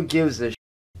still gives a shit,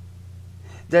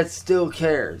 that still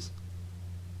cares,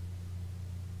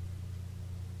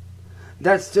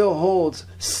 that still holds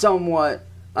somewhat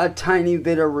a tiny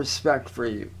bit of respect for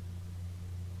you.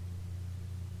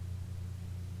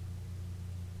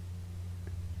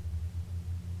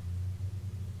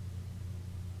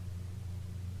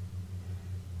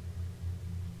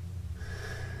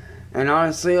 And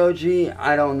honestly, OG,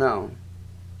 I don't know.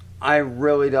 I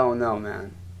really don't know,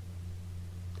 man.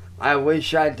 I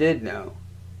wish I did know.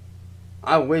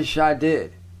 I wish I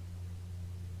did.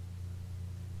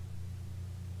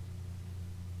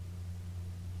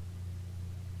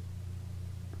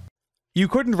 You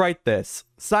couldn't write this.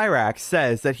 Cyraxx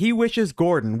says that he wishes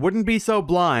Gordon wouldn't be so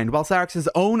blind while Cyraxx's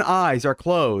own eyes are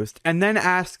closed, and then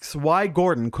asks why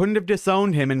Gordon couldn't have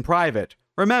disowned him in private.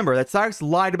 Remember that Cyraxx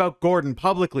lied about Gordon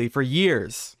publicly for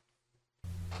years.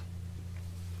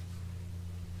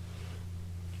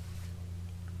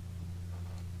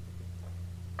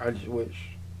 I just wish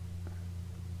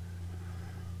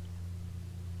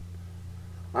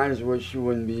you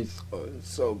wouldn't be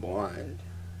so blind.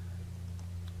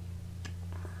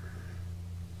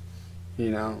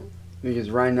 You know? Because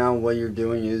right now what you're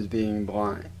doing is being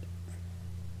blind.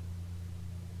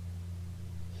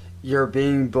 You're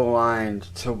being blind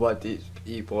to what these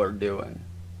people are doing.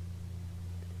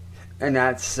 And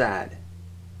that's sad.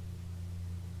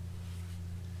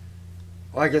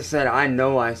 Like I said, I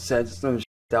know I said some shit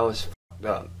that was fucked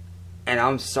up. And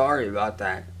I'm sorry about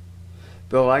that.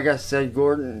 But like I said,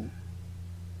 Gordon,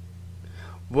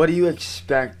 what do you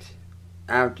expect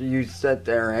after you sit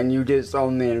there and you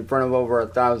disown me in front of over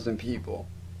 1,000 people?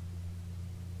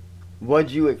 What'd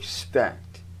you expect?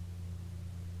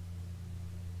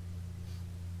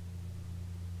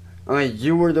 I mean,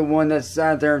 you were the one that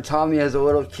sat there and taught me as a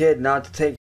little kid not to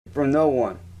take from no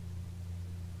one.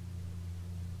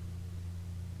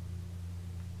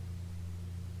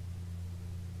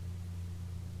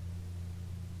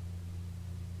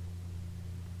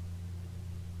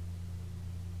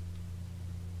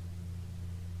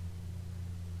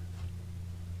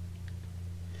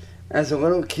 As a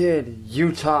little kid,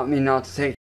 you taught me not to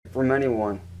take from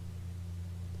anyone.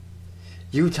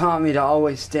 You taught me to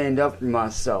always stand up for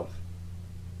myself.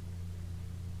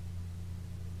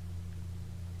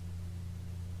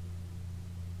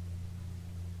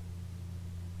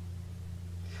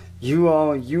 You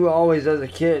always as a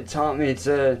kid taught me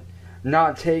to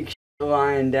not take shit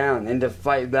lying down and to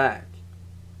fight back.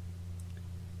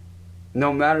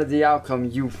 No matter the outcome,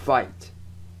 you fight.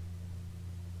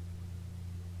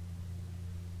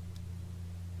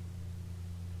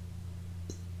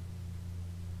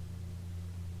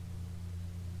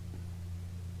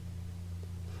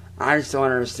 I just don't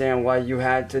understand why you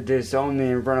had to disown me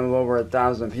in front of over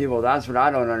 1,000 people. That's what I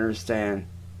don't understand.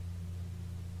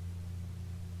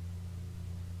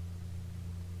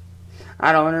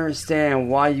 I don't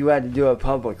understand why you had to do it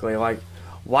publicly. Like,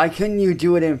 why couldn't you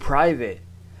do it in private?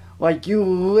 Like, you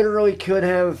literally could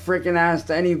have freaking asked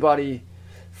anybody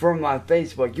from my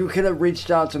Facebook. You could have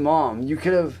reached out to Mom. You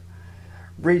could have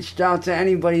reached out to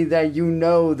anybody that you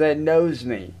know that knows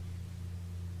me.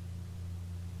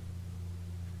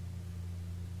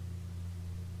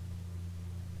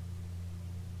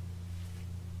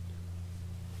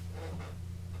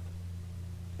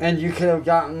 And you could have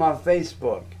gotten my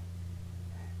Facebook.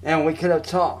 And we could have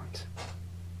talked.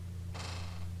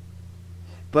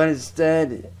 But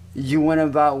instead, you went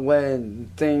about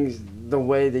things the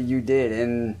way that you did.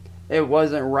 And it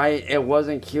wasn't right, it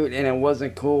wasn't cute, and it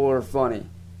wasn't cool or funny.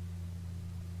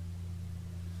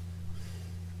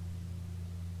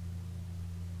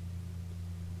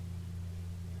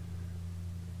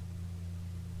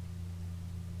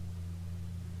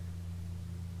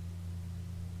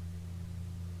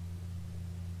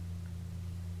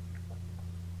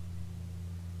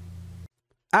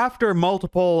 After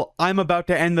multiple "I'm about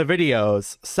to end the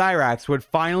videos," Cyraxx would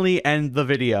finally end the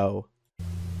video.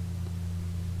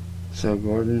 So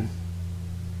Gordon,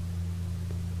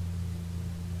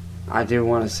 I do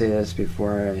want to say this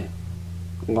before I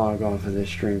log off of this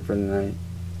stream for the night.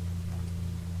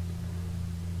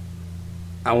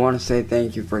 I want to say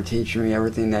thank you for teaching me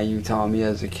everything that you taught me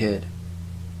as a kid.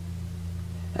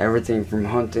 Everything from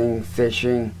hunting,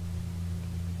 fishing.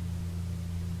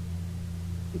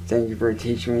 Thank you for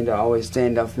teaching me to always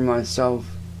stand up for myself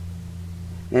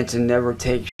and to never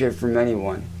take shit from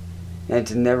anyone and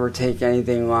to never take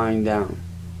anything lying down.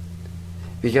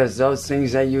 Because those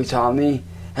things that you taught me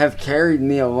have carried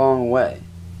me a long way.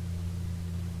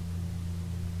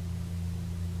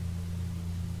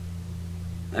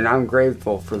 And I'm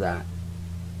grateful for that.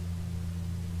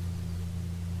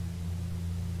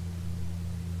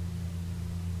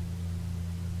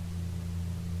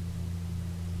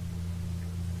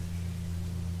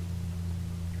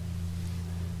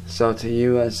 So to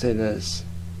you, I say this.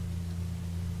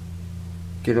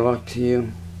 Good luck to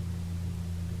you.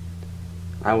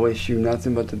 I wish you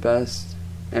nothing but the best.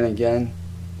 And again,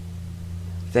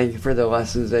 thank you for the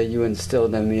lessons that you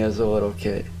instilled in me as a little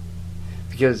kid.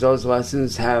 Because those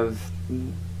lessons have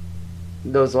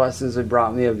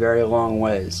brought me a very long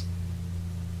ways.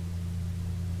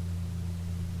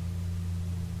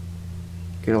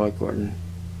 Good luck, Gordon.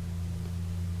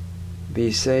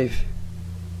 Be safe.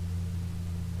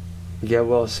 Get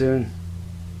well soon.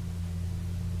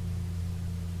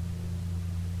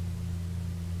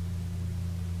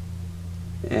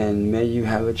 And may you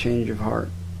have a change of heart.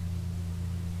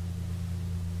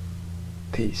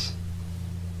 Peace.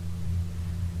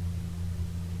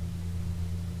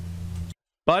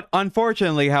 But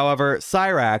unfortunately, however,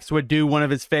 Cyraxx would do one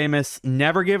of his famous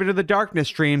Never Give Into the Darkness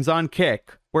streams on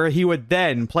Kick, where he would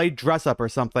then play dress up or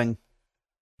something.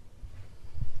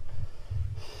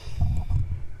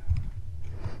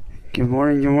 Good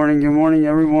morning,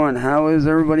 everyone. How is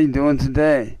everybody doing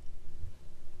today?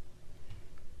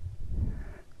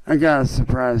 I got a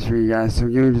surprise for you guys, so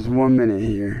give me just 1 minute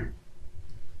here.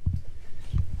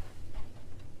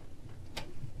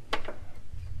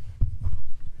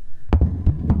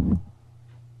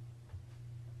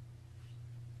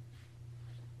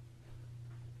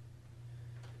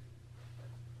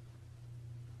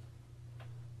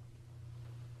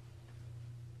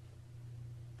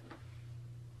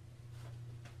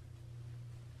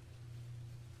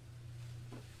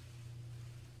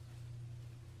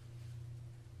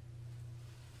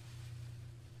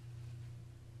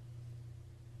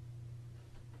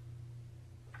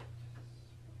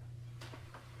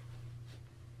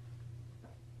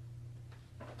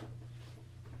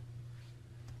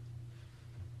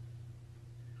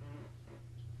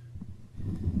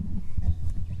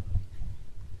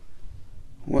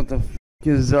 What the f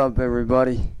is up,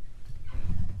 everybody?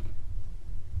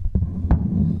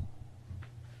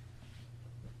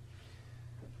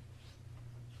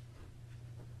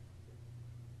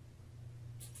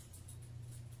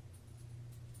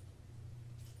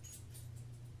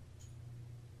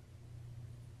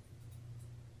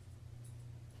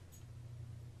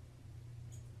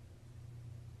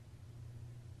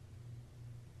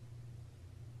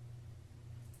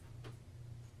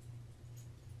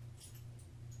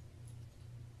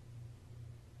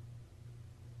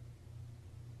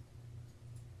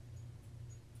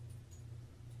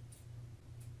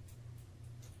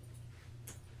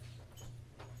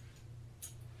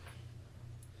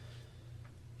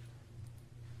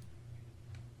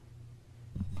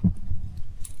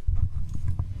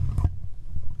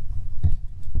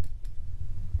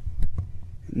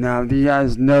 Now, if you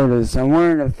guys notice, I'm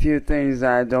wearing a few things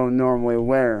that I don't normally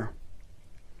wear.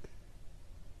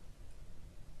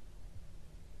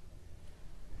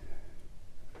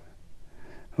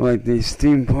 Like these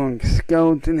steampunk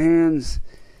skeleton hands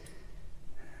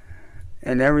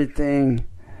and everything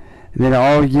that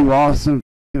all you awesome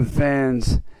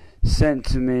fans sent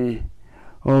to me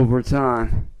over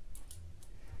time.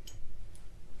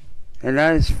 And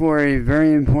that is for a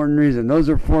very important reason. Those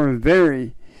are for a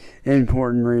very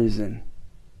important reason.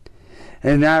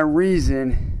 And that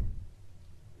reason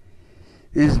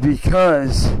is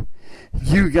because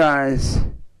you guys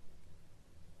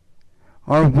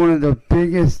are one of the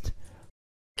biggest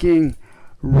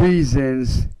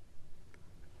reasons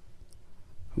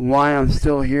why I'm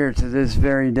still here to this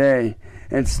very day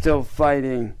and still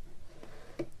fighting.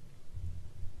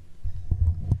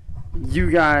 You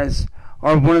guys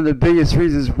are one of the biggest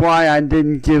reasons why I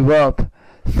didn't give up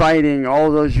fighting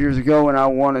all those years ago when I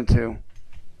wanted to.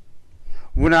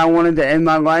 When I wanted to end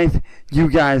my life,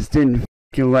 you guys didn't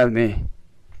let me.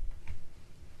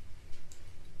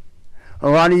 A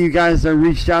lot of you guys that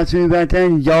reached out to me back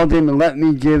then, y'all didn't let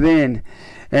me give in.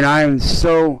 And I am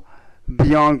so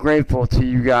beyond grateful to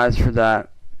you guys for that.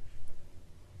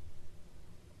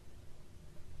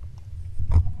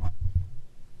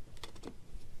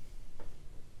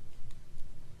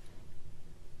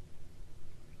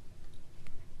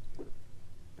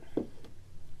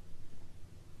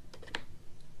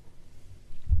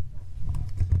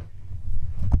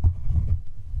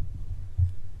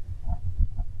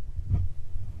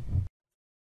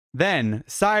 Then,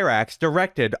 Cyraxx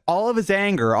directed all of his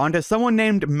anger onto someone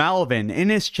named Malvin in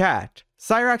his chat.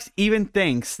 Cyraxx even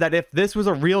thinks that if this was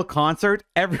a real concert,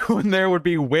 everyone there would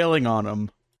be wailing on him.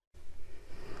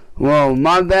 Well,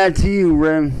 my bad to you,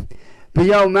 Rim. But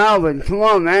yo, Malvin, come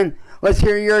on, man. Let's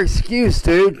hear your excuse,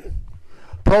 dude.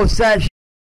 Post that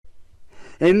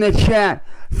in the chat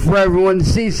for everyone to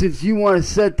see, since you want to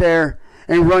sit there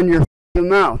and run your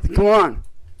mouth. Come on.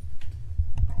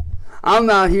 I'm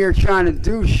out here trying to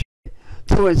do shit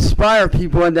to inspire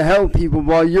people and to help people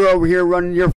while you're over here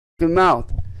running your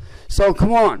mouth. So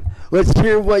come on, let's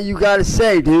hear what you got to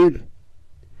say, dude.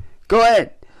 Go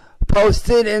ahead. Post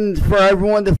it and for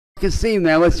everyone to see,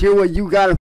 man. Let's hear what you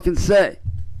got to say.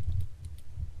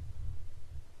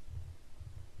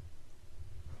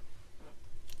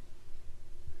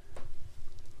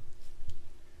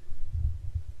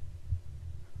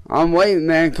 I'm waiting,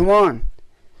 man. Come on.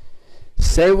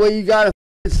 Say what you gotta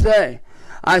say.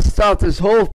 I stopped this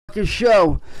whole fucking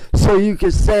show so you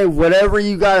can say whatever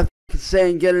you gotta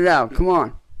say and get it out. Come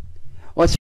on.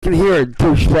 Let's fucking hear it,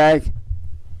 douchebag.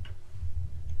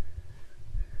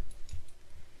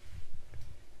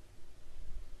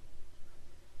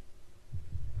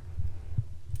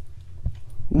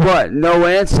 What? No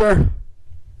answer?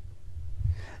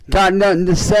 Got nothing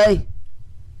to say?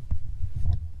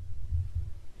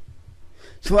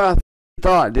 That's what I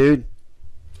thought, dude.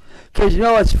 Because you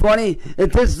know what's funny?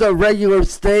 If this is a regular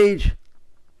stage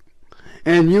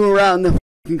and you were out in the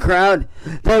fucking crowd,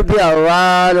 there'd be a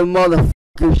lot of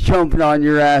motherfuckers jumping on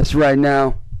your ass right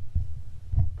now.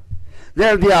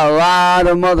 There'd be a lot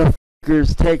of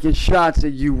motherfuckers taking shots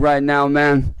at you right now,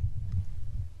 man.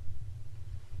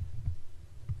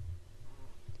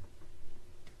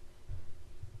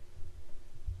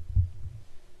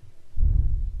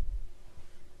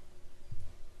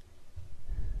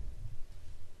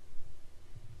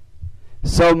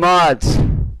 So mods,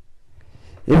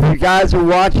 if you guys are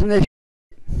watching this,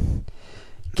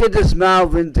 get this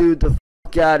Malvin dude the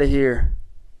fuck out of here.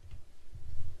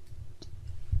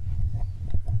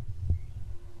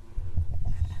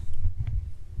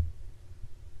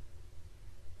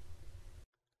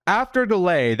 After a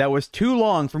delay that was too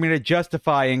long for me to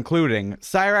justify including,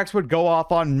 Cyraxx would go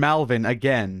off on Malvin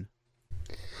again.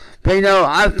 But you know,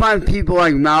 I find people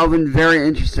like Malvin very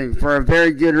interesting for a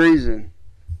very good reason.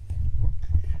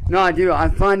 No, I do. I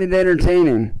find it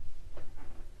entertaining.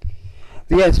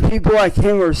 Because people like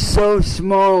him are so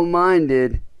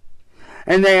small-minded,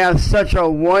 and they have such a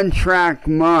one-track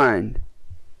mind,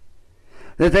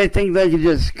 that they think they can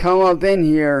just come up in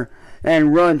here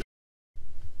and run.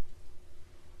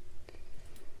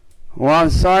 Well, I'm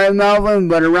sorry, Melvin,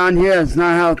 but around here, that's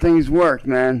not how things work,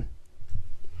 man.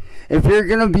 If you're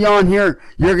going to be on here,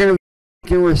 you're going to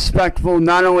be respectful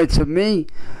not only to me,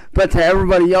 but to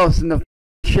everybody else in the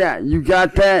chat. You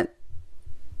got that?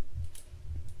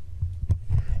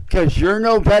 Because you're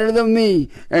no better than me,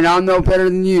 and I'm no better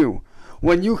than you.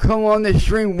 When you come on this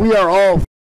stream, we are all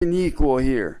f***ing equal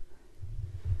here.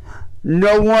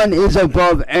 No one is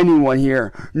above anyone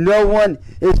here. No one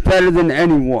is better than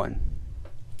anyone.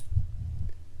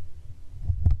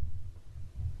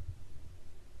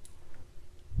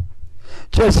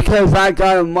 Just because I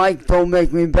got a mic don't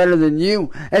make me better than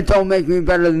you, and don't make me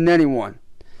better than anyone.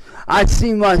 I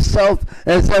see myself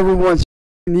as everyone's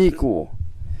equal.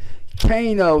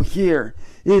 Kano here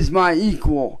is my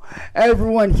equal.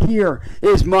 Everyone here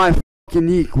is my fucking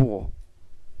equal.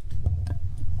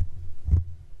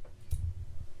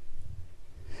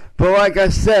 But like I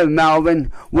said,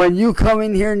 Malvin, when you come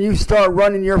in here and you start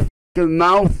running your fucking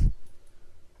mouth,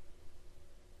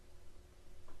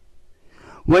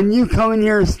 when you come in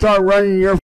here and start running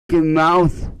your fucking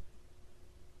mouth,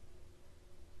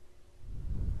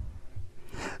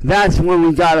 that's when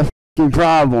we got a fucking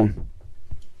problem.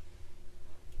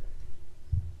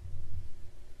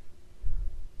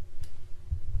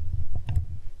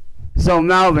 So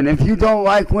Malvin, if you don't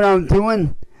like what I'm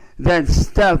doing, then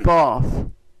step off.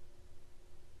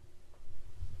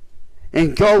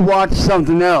 And go watch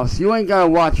something else. You ain't gotta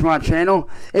watch my channel.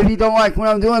 If you don't like what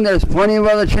I'm doing, there's plenty of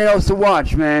other channels to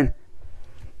watch, man.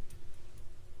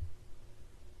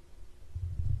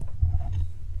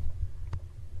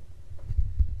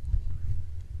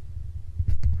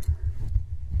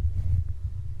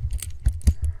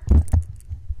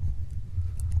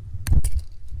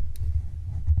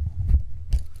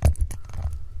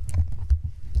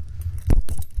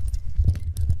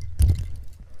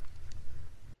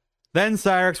 Then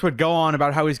Cyraxx would go on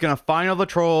about how he's going to find all the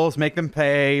trolls, make them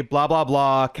pay, blah blah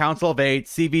blah, Council of 8,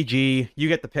 CVG, you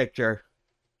get the picture.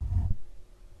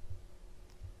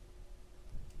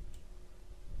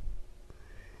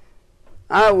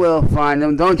 I will find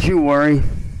him, don't you worry.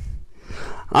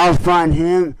 I'll find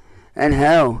him, and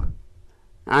hell,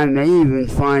 I may even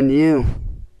find you.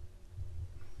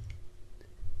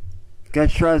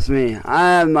 Because trust me,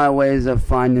 I have my ways of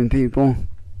finding people.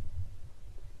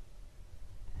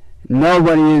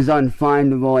 Nobody is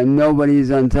unfindable and nobody is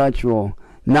untouchable.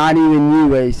 Not even you,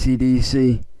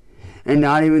 ACDC. And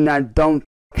not even that dumb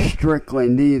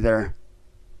Strickland either.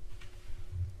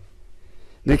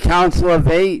 The Council of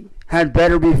 8 had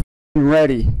better be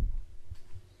ready.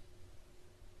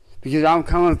 Because I'm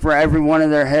coming for every one of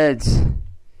their heads.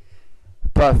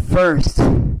 But first,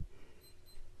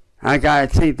 I gotta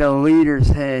take the leader's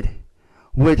head,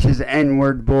 which is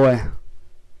N-word boy.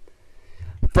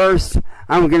 First,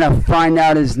 I'm gonna find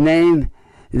out his name,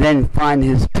 then find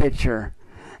his picture.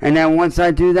 And then once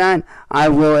I do that, I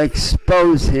will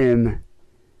expose him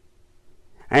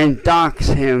and dox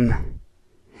him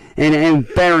and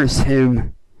embarrass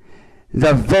him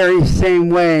the very same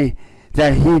way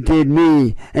that he did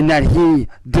me and that he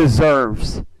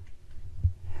deserves.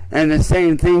 And the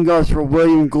same thing goes for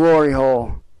William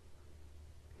Gloryhole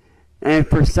and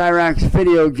for Cyraxx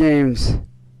Video Games.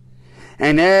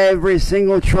 And every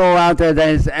single troll out there that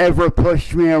has ever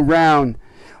pushed me around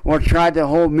or tried to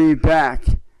hold me back.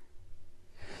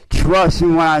 Trust me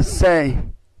when I say,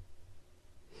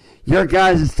 your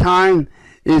guys' time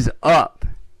is up.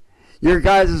 Your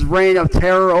guys' reign of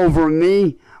terror over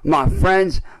me, my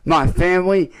friends, my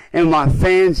family, and my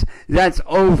fans, that's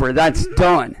over. That's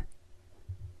done.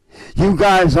 You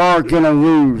guys are gonna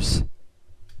lose.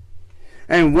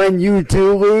 And when you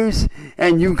do lose,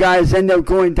 and you guys end up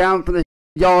going down for the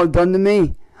y'all have done to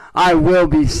me, I will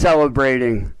be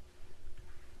celebrating.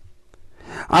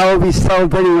 I will be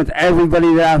celebrating with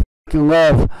everybody that I fucking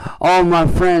love. All my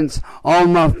friends, all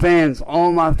my fans,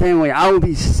 all my family. I will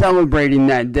be celebrating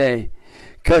that day.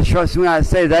 Because trust me when I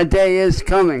say that day is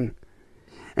coming.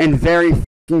 And very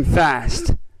fucking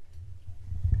fast.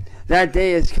 That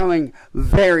day is coming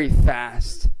very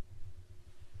fast.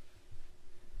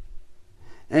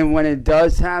 And when it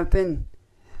does happen,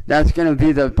 that's going to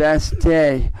be the best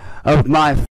day of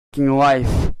my fucking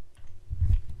life.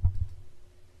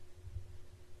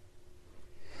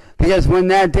 Because when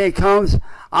that day comes,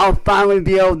 I'll finally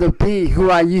be able to be who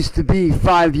I used to be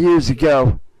 5 years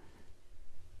ago.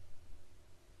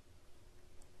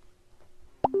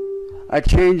 A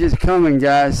change is coming,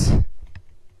 guys.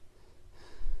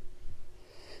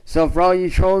 So for all you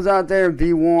trolls out there,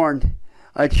 be warned.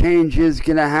 A change is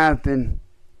going to happen.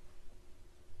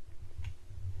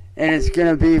 And it's going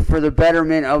to be for the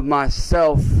betterment of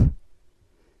myself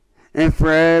and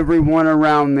for everyone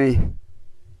around me.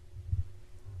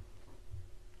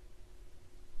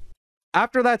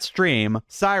 After that stream,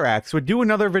 Cyraxx would do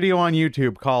another video on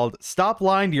YouTube called Stop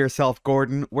Lying to Yourself,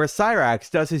 Gordon, where Cyraxx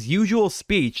does his usual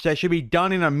speech that should be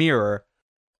done in a mirror.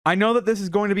 I know that this is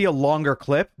going to be a longer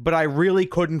clip, but I really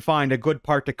couldn't find a good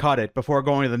part to cut it before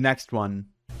going to the next one.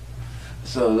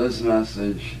 So this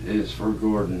message is for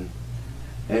Gordon,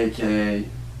 aka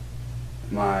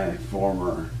my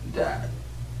former dad.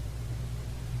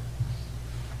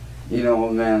 You know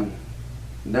what, man?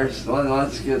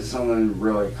 Let's get something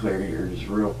really clear here, just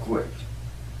real quick.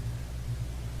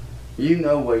 You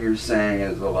know what you're saying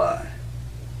is a lie.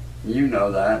 You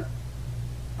know that.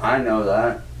 I know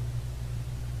that.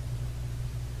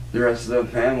 The rest of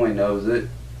the family knows it.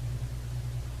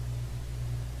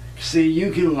 See,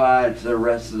 you can lie to the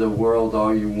rest of the world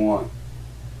all you want.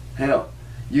 Hell,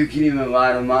 you can even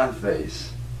lie to my face.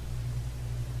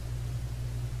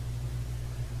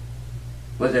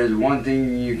 But there's one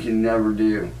thing you can never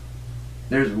do.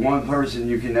 There's one person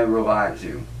you can never lie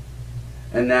to.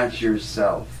 And that's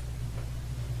yourself.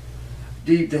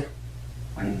 Deep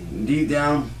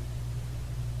down,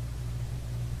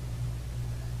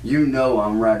 you know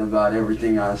I'm right about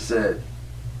everything I said.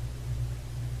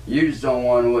 You just don't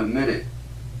want to admit it.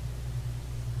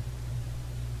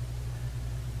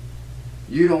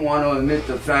 You don't want to admit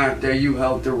the fact that you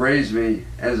helped to raise me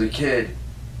as a kid.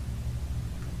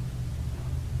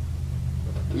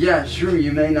 Yeah, sure,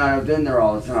 you may not have been there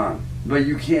all the time, but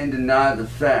you can't deny the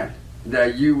fact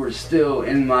that you were still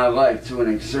in my life to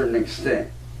a certain extent.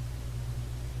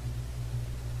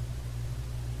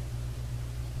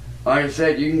 Like I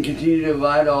said, you can continue to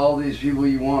lie to all these people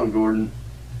you want, Gordon.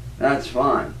 That's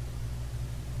fine.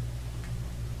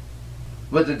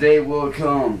 But the day will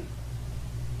come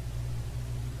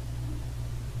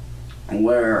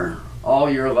where all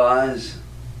your lies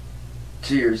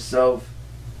to yourself,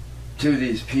 to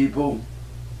these people,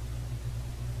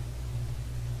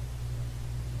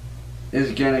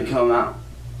 is gonna come out.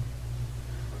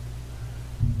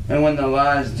 And when the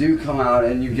lies do come out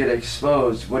and you get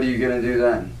exposed, what are you gonna do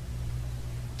then?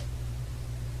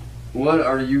 What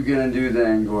are you gonna do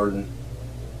then, Gordon?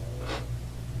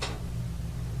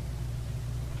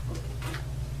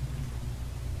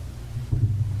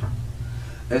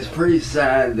 It's pretty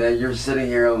sad that you're sitting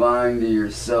here lying to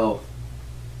yourself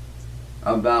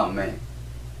about me.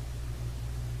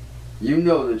 You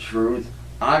know the truth.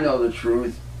 I know the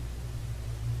truth.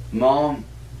 Mom,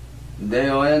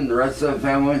 Dale, the rest of the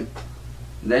family,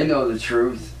 they know the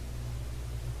truth.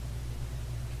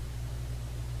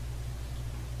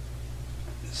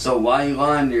 So why are you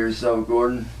lying to yourself,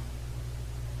 Gordon?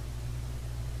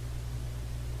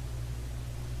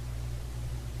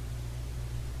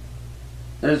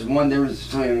 There's one difference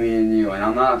between me and you, and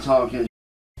I'm not talking,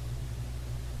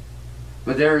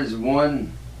 but there is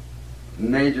one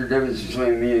major difference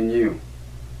between me and you.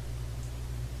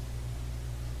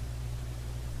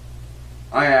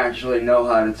 I actually know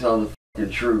how to tell the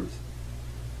fucking truth.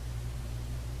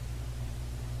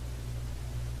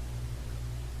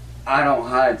 I don't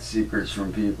hide secrets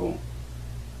from people.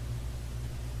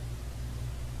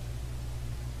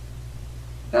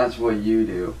 That's what you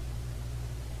do.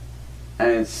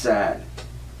 And it's sad.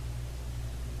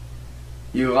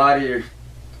 You lie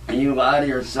to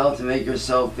yourself to make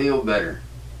yourself feel better.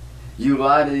 You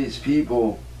lie to these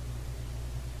people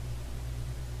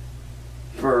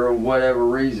for whatever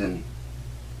reason.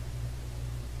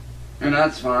 And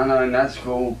that's fine, I mean, that's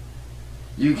cool.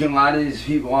 You can lie to these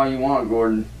people all you want,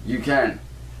 Gordon. You can.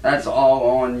 That's all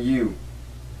on you.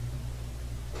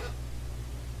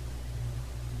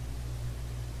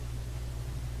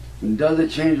 Does it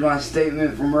change my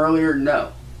statement from earlier?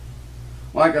 No.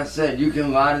 Like I said, you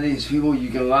can lie to these people,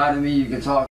 you can lie to me, you can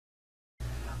talk.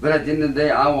 But at the end of the day,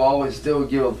 I will always still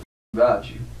give a f about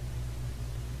you.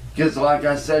 Because like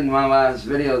I said in my last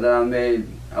video that I made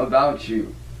about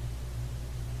you,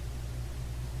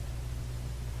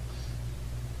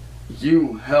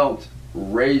 you helped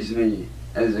raise me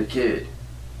as a kid.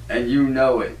 And you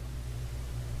know it.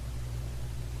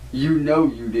 You know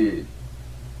you did.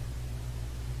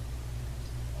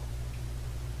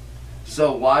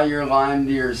 So why you're lying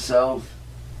to yourself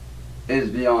is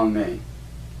beyond me.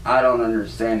 I don't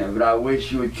understand it, but I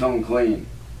wish you would come clean.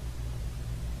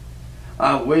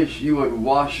 I wish you would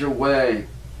wash away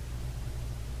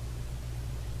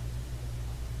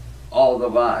all the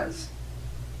lies.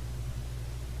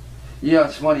 Yeah,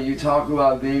 it's funny, you talk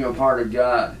about being a part of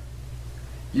God.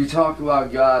 You talk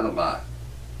about God a lot.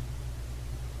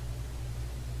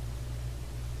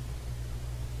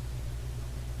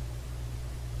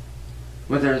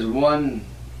 But there's one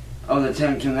of the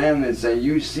 10 Commandments that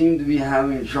you seem to be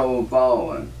having trouble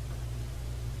following.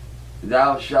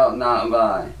 Thou shalt not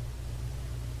lie.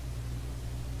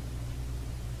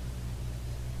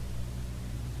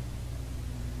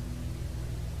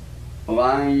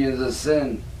 Lying is a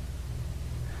sin.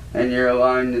 And you're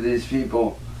lying to these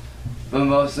people. But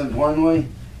most importantly,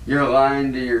 you're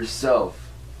lying to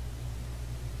yourself.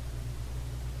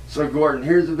 So Gordon,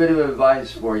 here's a bit of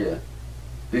advice for you.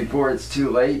 Before it's too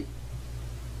late,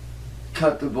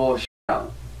 cut the bullshit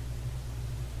out.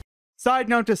 Side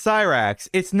note to Cyraxx,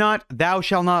 it's not thou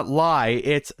shalt not lie,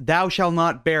 it's thou shalt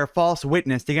not bear false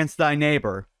witness against thy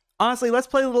neighbor. Honestly, let's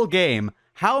play a little game.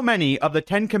 How many of the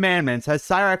 10 Commandments has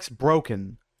Cyraxx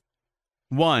broken?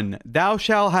 1. Thou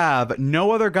shalt have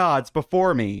no other gods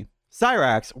before me.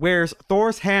 Cyraxx wears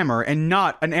Thor's hammer and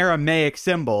not an Aramaic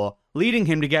symbol, leading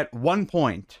him to get 1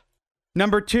 point.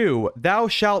 Number 2, thou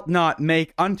shalt not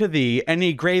make unto thee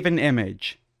any graven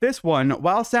image. This one,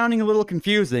 while sounding a little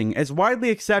confusing, is widely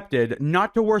accepted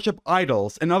not to worship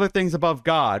idols and other things above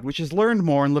God, which is learned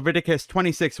more in Leviticus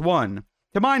 26:1.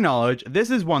 To my knowledge, this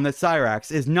is one that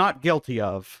Cyraxx is not guilty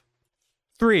of.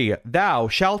 3. Thou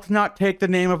shalt not take the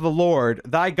name of the Lord,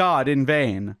 thy God, in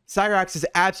vain. Cyraxx is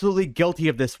absolutely guilty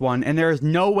of this one, and there is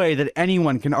no way that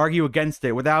anyone can argue against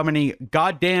it with how many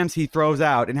goddams he throws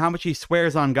out and how much he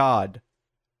swears on God.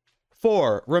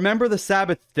 4. Remember the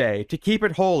Sabbath day, to keep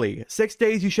it holy. 6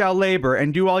 days you shall labor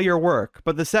and do all your work,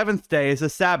 but the 7th day is the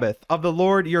Sabbath of the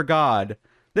Lord your God.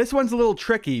 This one's a little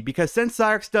tricky, because since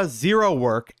Cyraxx does zero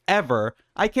work, ever,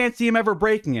 I can't see him ever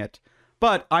breaking it.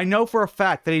 But I know for a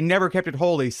fact that he never kept it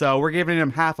holy, so we're giving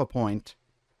him half a point.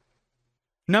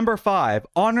 Number 5.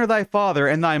 Honor thy father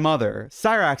and thy mother.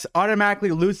 Cyraxx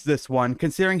automatically loses this one,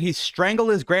 considering he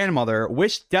strangled his grandmother,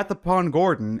 wished death upon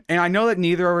Gordon, and I know that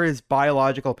neither are his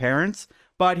biological parents,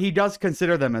 but he does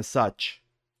consider them as such.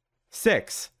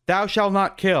 6. Thou shalt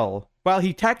not kill. While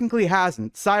he technically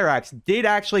hasn't, Cyraxx did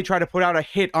actually try to put out a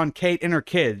hit on Kate and her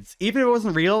kids. Even if it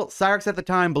wasn't real, Cyraxx at the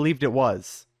time believed it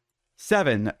was.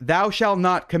 7. Thou shalt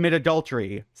not commit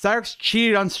adultery. Cyraxx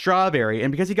cheated on Strawberry,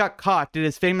 and because he got caught, did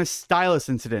his famous stylus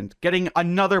incident, getting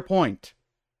another point.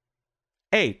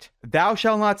 8. Thou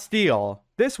shalt not steal.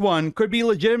 This one could be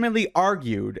legitimately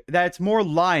argued that it's more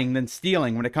lying than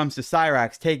stealing when it comes to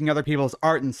Cyraxx taking other people's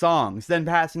art and songs, then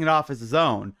passing it off as his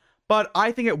own, but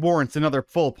I think it warrants another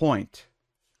full point.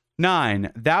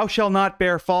 9. Thou shalt not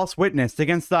bear false witness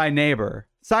against thy neighbor.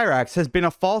 Cyraxx has been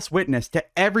a false witness to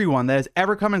everyone that has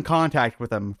ever come in contact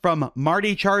with him, from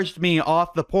Marty charged me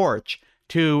off the porch,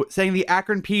 to saying the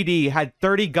Akron PD had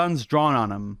 30 guns drawn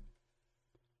on him.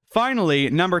 Finally,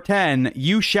 number 10,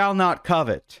 you shall not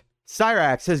covet.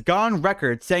 Cyraxx has gone on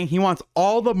record saying he wants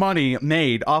all the money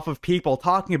made off of people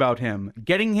talking about him,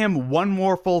 getting him one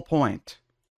more full point.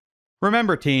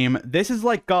 Remember team, this is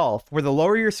like golf, where the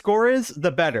lower your score is, the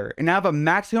better, and out of a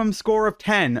maximum score of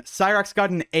 10, Cyraxx got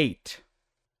an 8.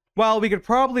 While we could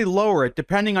probably lower it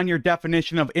depending on your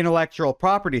definition of intellectual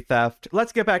property theft,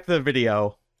 let's get back to the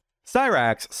video.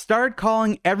 Cyraxx started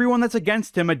calling everyone that's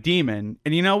against him a demon,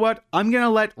 and you know what? I'm gonna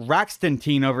let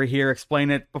Raxton over here explain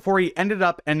it before he ended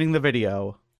up ending the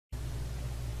video.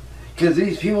 Because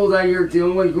these people that you're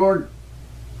dealing with, Gord,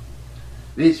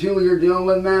 these people you're dealing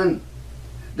with, man,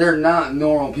 they're not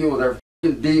normal people, they're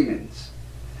f***ing demons.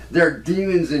 They're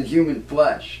demons in human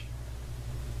flesh.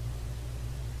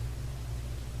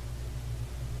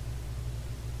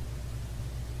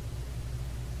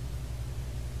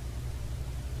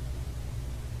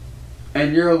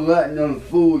 And you're letting them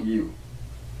fool you.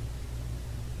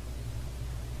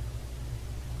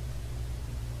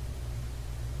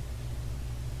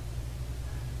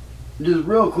 Just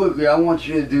real quickly, I want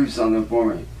you to do something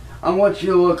for me. I want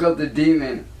you to look up the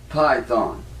demon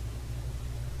Python.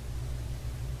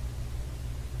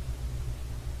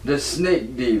 The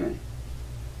snake demon.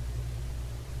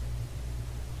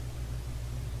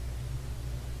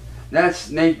 That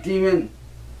snake demon,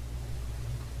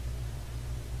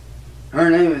 her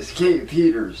name is Kate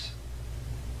Peters.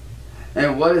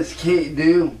 And what does Kate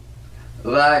do?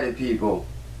 Lie to people.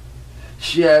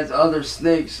 She has other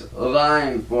snakes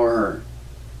lying for her.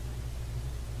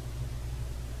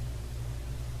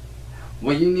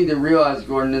 What you need to realize,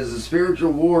 Gordon, is the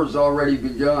spiritual war has already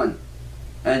begun.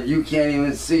 And you can't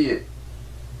even see it.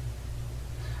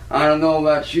 I don't know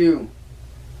about you,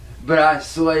 but I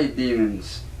slay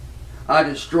demons. I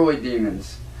destroy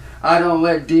demons. I don't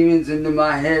let demons into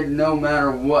my head no matter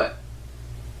what.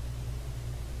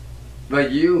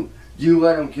 But you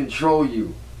let them control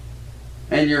you.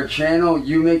 And your channel,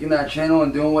 you making that channel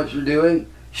and doing what you're doing,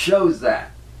 shows that.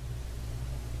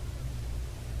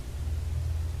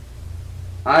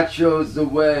 I chose the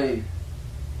way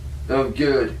of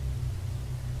good.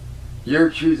 You're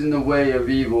choosing the way of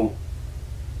evil.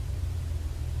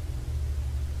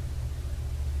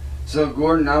 So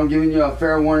Gordon, I'm giving you a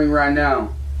fair warning right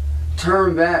now.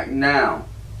 Turn back now,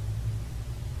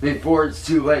 before it's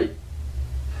too late.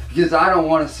 Because I don't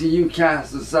want to see you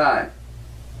cast aside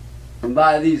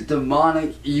by these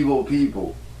demonic, evil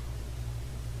people.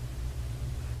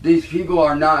 These people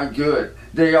are not good.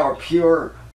 They are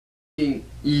pure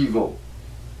evil.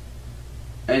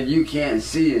 And you can't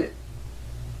see it.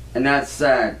 And that's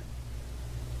sad.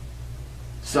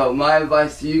 So my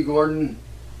advice to you, Gordon,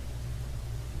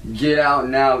 get out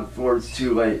now before it's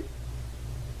too late.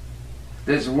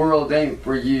 This world ain't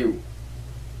for you.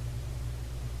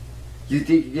 You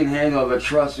think you can handle it, but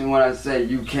trust me when I say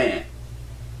you can't.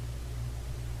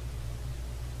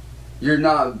 You're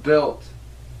not built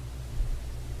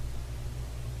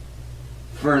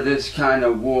for this kind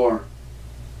of war.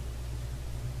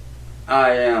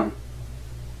 I am.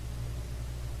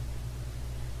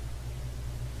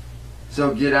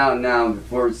 So get out now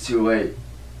before it's too late.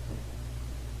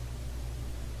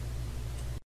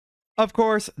 Of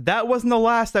course, that wasn't the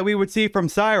last that we would see from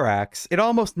Cyraxx. It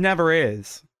almost never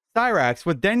is. Cyraxx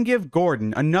would then give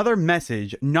Gordon another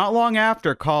message not long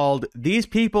after called "These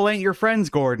people ain't your friends,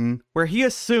 Gordon," where he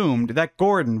assumed that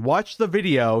Gordon watched the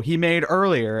video he made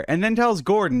earlier and then tells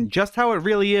Gordon just how it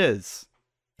really is.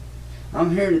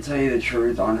 I'm here to tell you the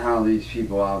truth on how these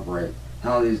people operate,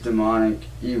 how these demonic,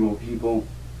 evil people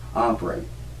operate.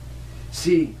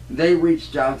 See, they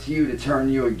reached out to you to turn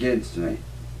you against me.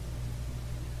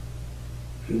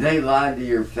 They lied to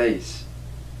your face.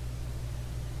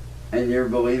 And you're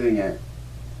believing it.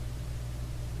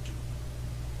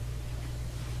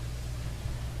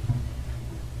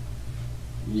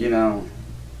 You know,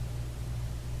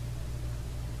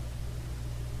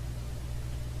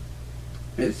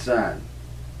 it's sad.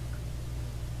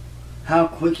 how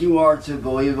quick you are to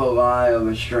believe a lie of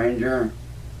a stranger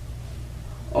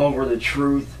over the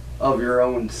truth of your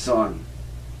own son.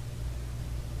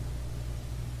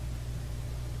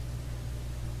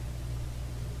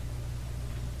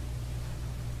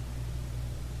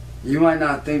 You might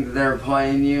not think that they're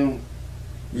playing you.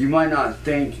 You might not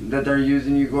think that they're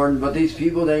using you, Gordon, but these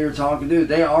people that you're talking to,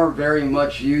 they are very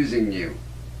much using you.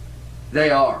 They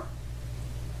are.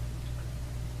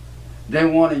 They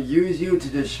want to use you to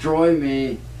destroy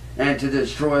me and to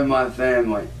destroy my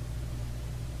family.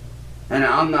 And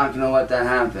I'm not going to let that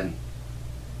happen.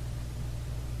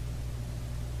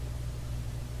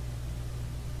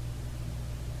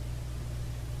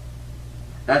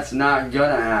 That's not going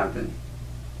to happen.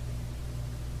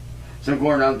 So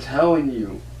Gordon, I'm telling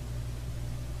you,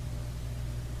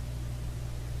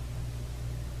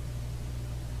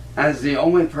 as the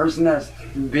only person that's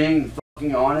being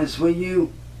fucking honest with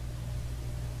you,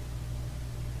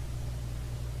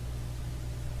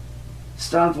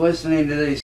 stop listening to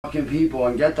these fucking people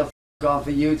and get the fuck off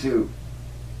of YouTube.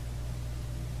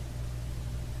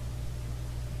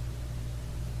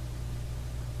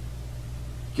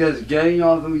 Because getting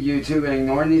off of YouTube and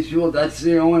ignoring these people, that's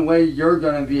the only way you're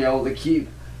going to be able to keep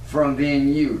from being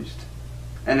used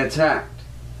and attacked.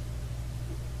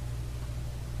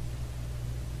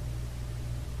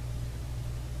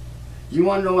 You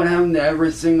want to know what happened to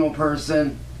every single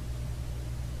person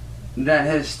that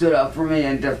has stood up for me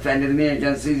and defended me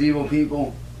against these evil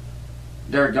people?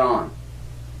 They're gone.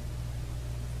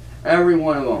 Every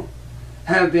one of them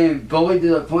have been bullied to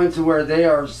the point to where they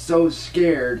are so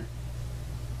scared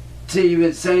to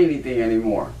even say anything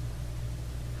anymore.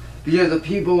 Because of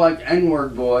people like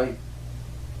N-Word Boy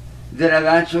that have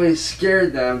actually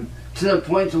scared them to the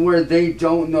point to where they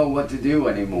don't know what to do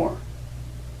anymore.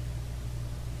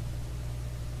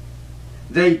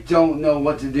 They don't know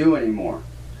what to do anymore.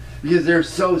 Because they're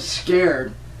so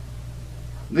scared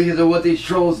because of what these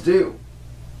trolls do.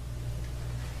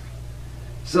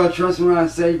 So trust me when I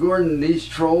say, Gordon, these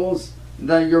trolls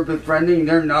that you're befriending,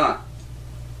 they're not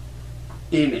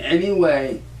in any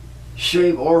way,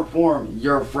 shape, or form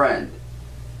your friend.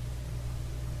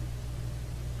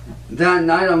 That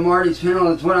night on Marty's panel,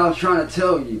 that's what I was trying to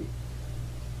tell you.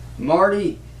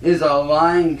 Marty is a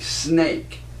lying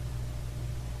snake.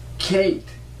 Kate,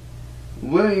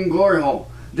 William Gloryhole,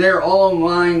 they're all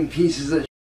lying pieces of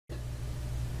shit.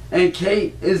 And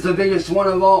Kate is the biggest one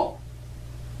of all.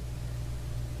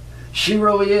 She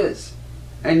really is.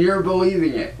 And you're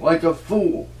believing it like a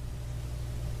fool.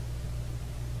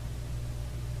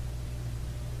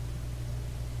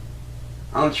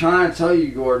 I'm trying to tell you,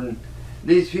 Gordon,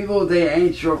 these people, they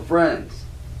ain't your friends.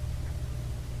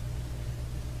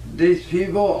 These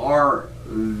people are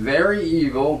very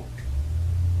evil.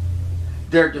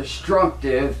 They're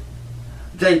destructive.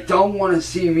 They don't want to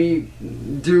see me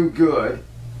do good.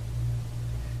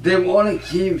 They want to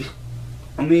keep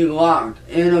me locked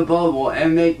in a bubble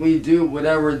and make me do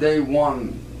whatever they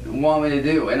want me to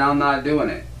do, and I'm not doing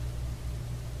it.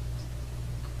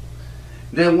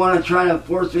 They want to try to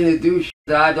force me to do shit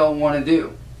that I don't want to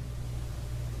do.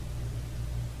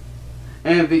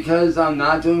 And because I'm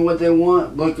not doing what they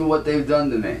want, look at what they've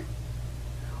done to me.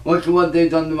 Look at what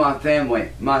they've done to my family,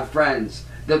 my friends,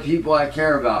 the people I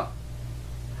care about.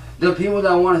 The people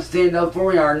that want to stand up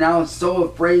for me are now so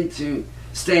afraid to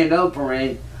stand up for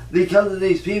me because of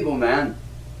these people, man.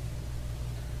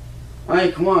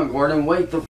 Hey, come on, Gordon,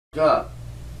 wake the f*** up.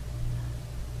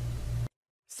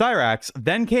 Cyraxx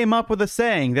then came up with a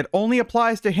saying that only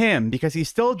applies to him because he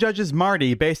still judges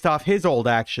Marty based off his old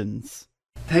actions.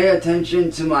 Pay attention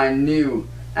to my new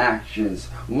actions,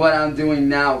 what I'm doing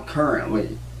now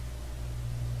currently.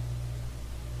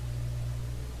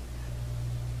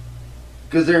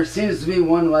 Because there seems to be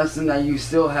one lesson that you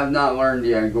still have not learned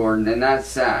yet, Gordon, and that's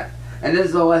sad. And this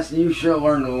is a lesson you should have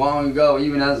learned long ago,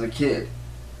 even as a kid.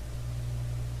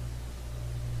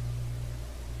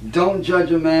 Don't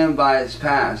judge a man by his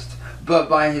past, but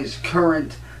by his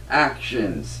current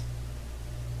actions.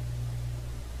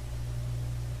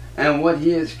 And what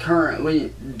he is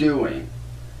currently doing.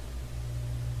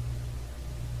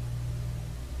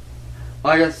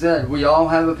 Like I said, we all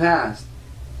have a past.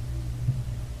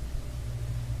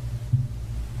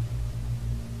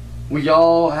 We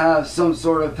all have some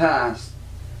sort of past.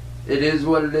 It is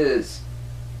what it is.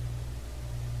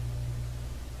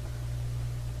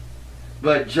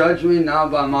 But judge me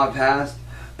not by my past,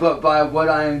 but by what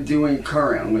I am doing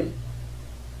currently.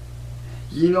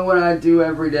 You know what I do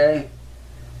every day?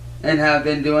 And have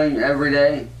been doing every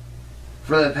day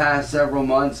for the past several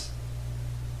months?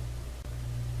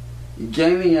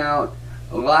 Gaming out,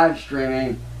 live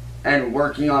streaming, and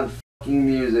working on fucking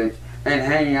music and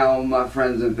hanging out with my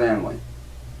friends and family.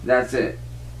 That's it.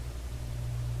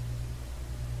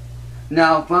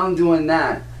 Now, if I'm doing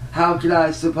that, how could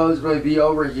I supposedly be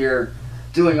over here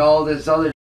doing all this other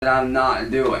shit that I'm not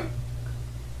doing?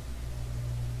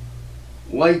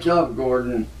 Wake up,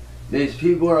 Gordon. These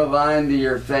people are lying to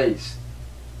your face.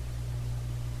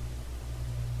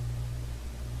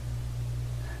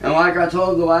 And like I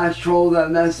told the last troll that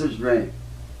messaged me,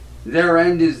 their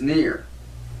end is near.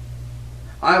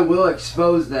 I will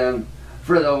expose them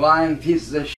for the lying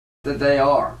pieces of shit that they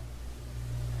are.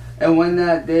 And when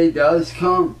that day does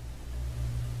come,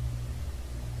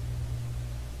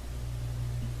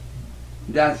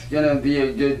 that's gonna be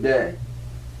a good day.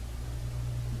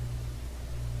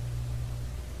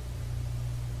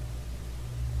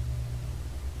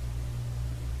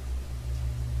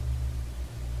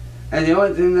 And the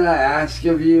only thing that I ask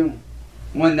of you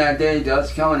when that day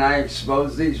does come and I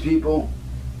expose these people,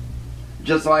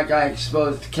 just like I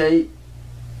exposed Kate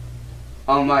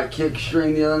on my kick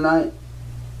stream the other night,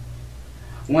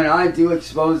 when I do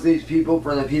expose these people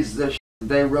for the pieces of shit that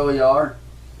they really are,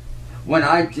 when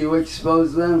I do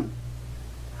expose them,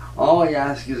 all I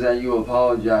ask is that you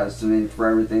apologize to me for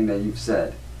everything that you've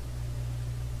said.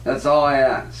 That's all I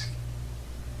ask.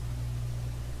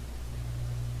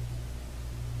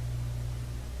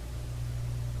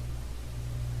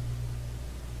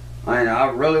 I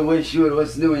really wish you would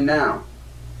listen to me now,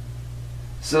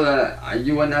 so that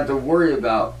you wouldn't have to worry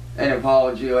about an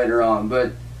apology later on,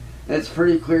 but it's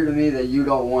pretty clear to me that you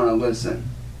don't want to listen.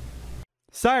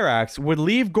 Cyraxx would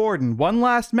leave Gordon one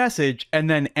last message and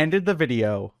then ended the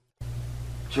video.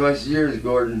 Choice is yours,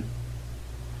 Gordon.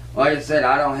 Like I said,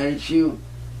 I don't hate you.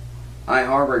 I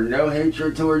harbor no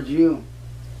hatred towards you.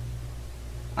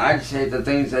 I just hate the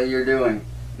things that you're doing.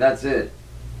 That's it.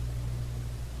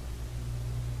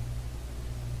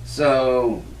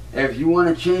 So, if you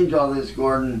want to change all this,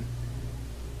 Gordon,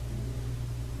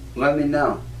 let me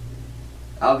know.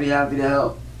 I'll be happy to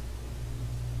help.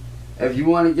 If you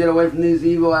want to get away from these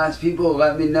evil ass people,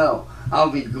 let me know. I'll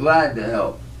be glad to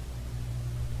help.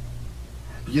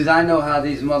 Because I know how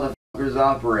these motherfuckers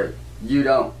operate. You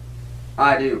don't.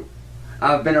 I do.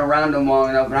 I've been around them long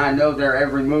enough and I know their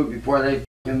every move before they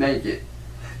can make it.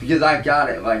 Because I got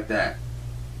it like that.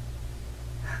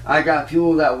 I got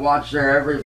people that watch their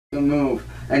every move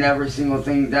and every single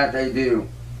thing that they do.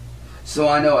 So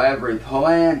I know every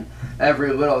plan,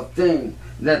 every little thing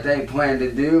that they plan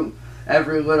to do,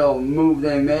 every little move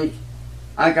they make.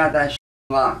 I got that shit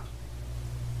locked.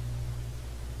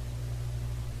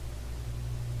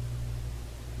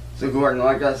 So Gordon,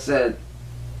 like I said,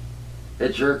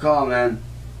 it's your call, man.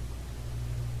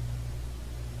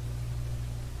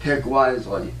 Pick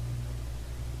wisely.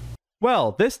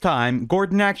 Well, this time,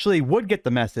 Gordon actually would get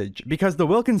the message, because the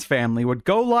Wilkins family would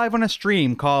go live on a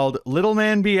stream called Little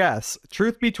Man BS,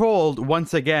 Truth Be Told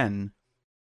once again.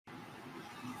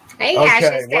 Hey,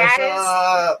 Okay, guys. what's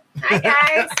up? Hi,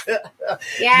 guys.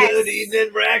 Yes. Good evening,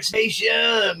 Rax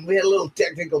Nation. We had a little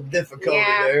technical difficulty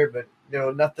there, but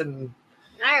nothing.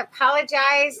 I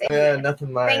apologize.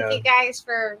 Nothing. Thank you guys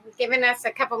for giving us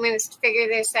a couple minutes to figure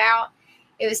this out.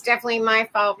 It was definitely my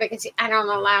fault because I don't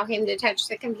allow him to touch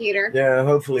the computer. Yeah,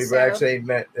 hopefully Rax ain't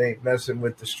messing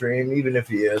with the stream. Even if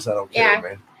he is, I don't care,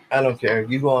 man. I don't care.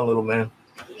 You go on, little man.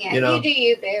 Yeah, you do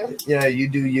you, boo. Yeah, you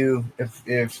do you. If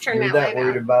you're that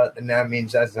worried about it, then that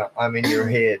means I'm in your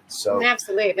head. So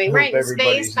absolutely. Right in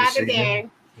space, by the day.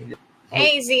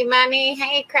 Hey, Z Money.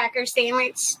 Hey, Cracker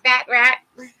Sandwich. Fat Rat.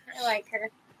 I like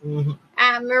her.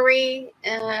 Mm-hmm. Marie.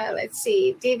 Let's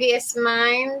see. Devious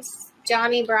Minds.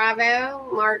 Johnny Bravo,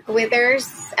 Mark Withers,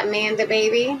 Amanda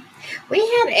Baby. We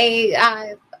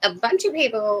had a bunch of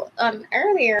people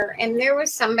earlier, and there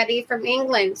was somebody from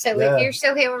England. So if you're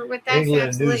still here with us, England,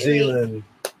 absolutely. New Zealand,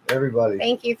 everybody.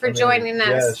 Thank you for joining us.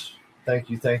 Yes, thank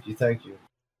you.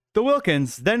 The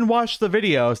Wilkins then watched the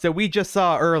videos that we just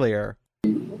saw earlier.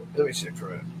 Let me sit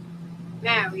for it.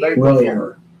 No, They really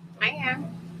hurt. I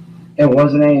am. It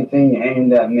wasn't anything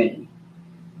aimed at me.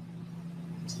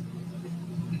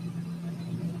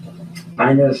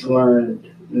 I just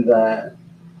learned that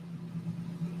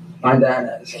my dad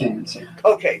has cancer.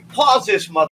 Okay, pause this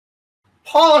motherfucker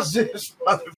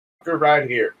right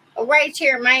here. Right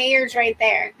here, my ear's right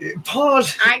there.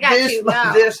 Pause. I got you.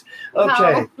 No. This.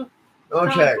 Okay. Oh.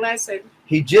 Okay. Oh, blessed.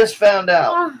 He just found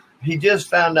out. Oh. He just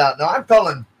found out. Now I'm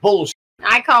calling bullshit.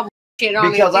 I call bullshit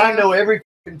on because it too. I know every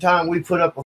time we put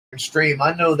up a stream,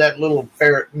 I know that little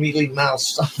ferret, mealy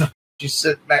mouse, just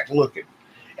sitting back looking,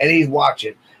 and he's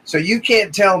watching. So you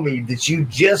can't tell me that you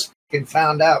just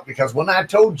found out, because when I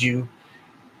told you,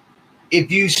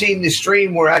 if you seen the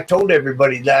stream where I told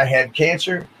everybody that I had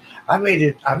cancer, I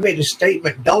made a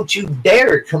statement. Don't you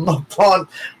dare come up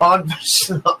on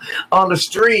the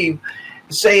stream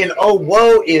saying, "Oh,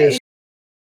 woe is."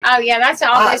 Oh yeah, that's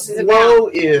all this is about. Woe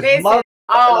is. This is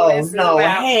all this is no,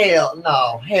 about. hell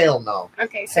no.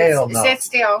 Okay, hell no. sit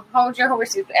still. Hold your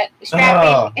horses.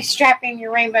 Strap in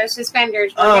your rainbow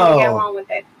suspenders. We're gonna go on with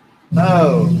it.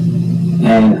 Oh.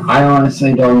 And I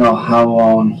honestly don't know how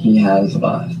long he has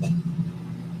left.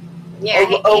 Yeah.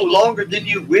 Longer than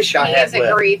you wish I had left. He is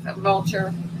a grief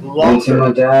vulture. And to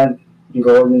my dad,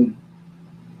 Gordon.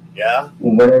 Yeah.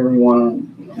 Whatever you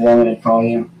want me to call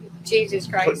you. Jesus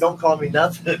Christ. But don't call me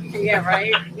nothing. Yeah,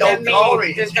 right? Don't call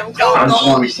me. Just don't call I me. just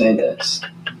want to say this.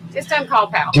 Just don't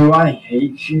call pal. Do I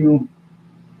hate you?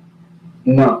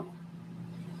 No.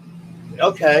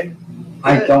 Okay.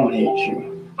 I don't hate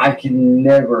you. I can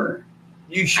never.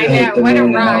 You I should. know, what a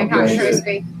ride, how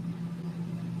crispy.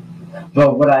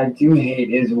 But what I do hate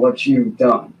is what you've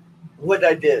done. What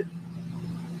I did.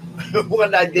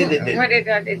 What I did. What did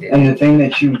I do? And the thing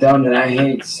that you've done that I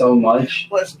hate so much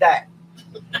What's that?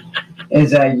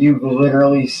 is that you've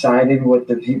literally sided with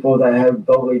the people that have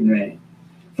bullied me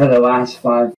for the last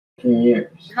 5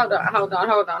 years. Hold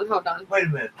on. Wait a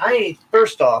minute. I ain't.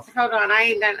 First off. Hold on, I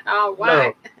ain't done. Oh, what?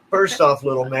 No. First off,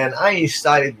 little man, I ain't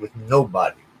sided with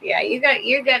nobody. Yeah, you got us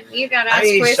I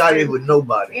ain't twisted. sided with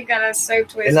nobody. You got us so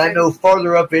twisted. And I know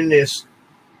farther up in this,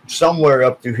 somewhere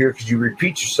up through here, because you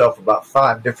repeat yourself about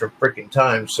 5 different freaking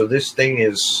times. So this thing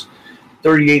is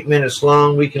 38 minutes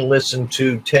long. We can listen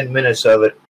to 10 minutes of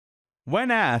it. When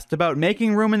asked about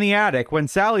making room in the attic when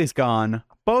Sally's gone,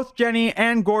 both Jenny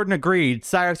and Gordon agreed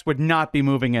Cyraxx would not be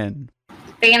moving in.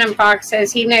 Phantom Fox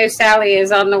says he knows Sally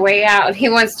is on the way out. He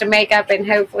wants to make up, and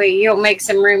hopefully you'll make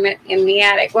some room in the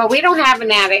attic. Well, we don't have an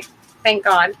attic, thank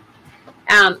God.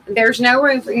 There's no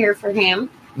room here for him.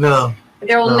 No.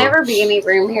 There will never be any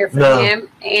room here for him.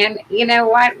 And you know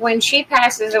what? When she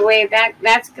passes away,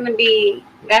 that's gonna be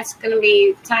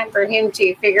time for him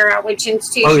to figure out which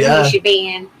institution he should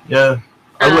be in. Yeah.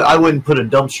 I wouldn't put a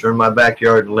dumpster in my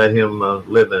backyard and let him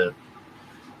live in it.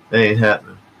 That ain't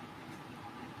happening.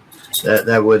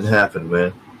 That wouldn't happen,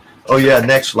 man. Oh yeah,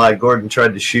 next slide. Gordon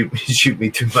tried to shoot me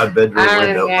through my bedroom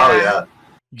window. Yeah. Oh yeah.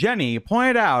 Jenny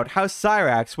pointed out how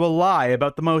Cyraxx will lie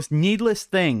about the most needless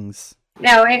things.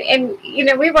 No, and you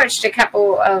know, we watched a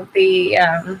couple of the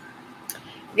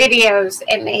videos,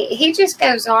 and he just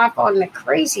goes off on the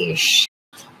craziest shit.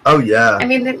 Oh yeah. I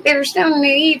mean, there's no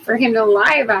need for him to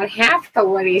lie about half of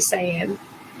what he's saying.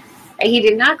 He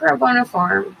did not grow up on a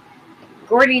farm.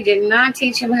 Gordy did not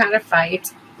teach him how to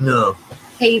fight. No.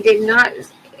 He did not.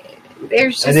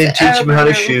 There's just. I didn't teach him how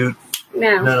to shoot.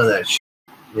 No. None of that shit.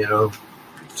 You know.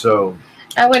 So.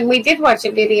 Oh, and we did watch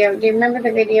a video. Do you remember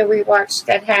the video we watched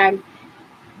that had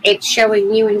it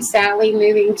showing you and Sally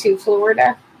moving to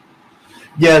Florida?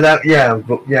 Yeah,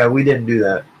 we didn't do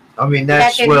that. I mean,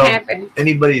 that didn't happen.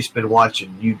 Anybody that's been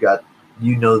watching, you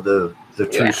know the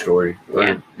true story.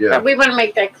 Yeah. But we want to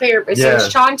make that clear. But since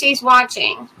Chauncey's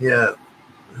watching,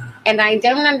 and I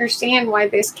don't understand why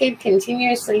this kid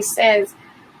continuously says,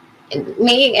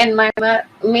 me and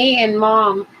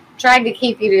mom tried to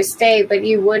keep you to stay, but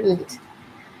you wouldn't.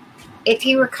 If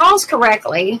he recalls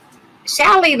correctly,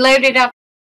 Sally loaded up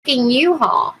a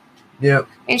U-Haul. Yep.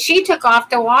 And she took off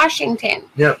to Washington.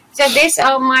 Yep. So this,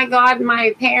 oh my God,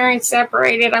 my parents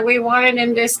separated. We wanted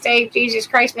him to stay. Jesus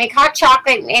Christ, make hot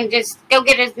chocolate and just go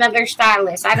get us another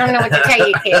stylist. I don't know what to tell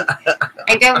you, kid.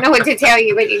 I don't know what to tell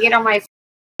you, but you get on my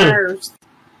nerves.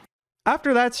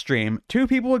 After that stream, 2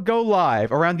 people would go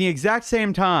live around the exact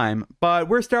same time, but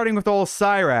we're starting with old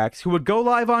Cyraxx, who would go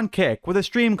live on Kick with a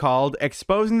stream called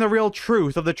Exposing the Real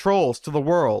Truth of the Trolls to the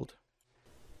World.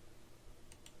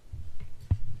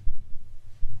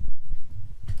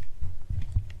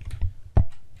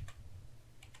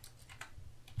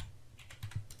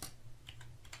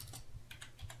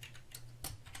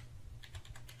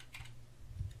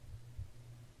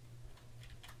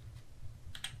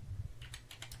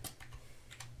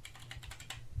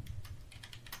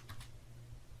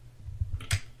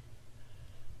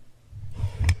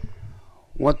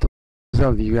 What the f is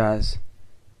up, you guys?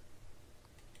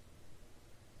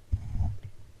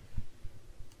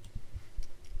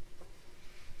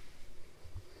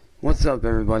 What's up,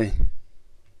 everybody?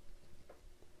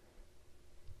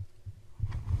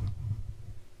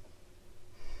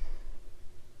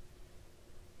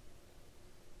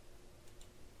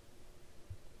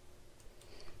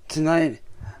 Tonight,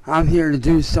 I'm here to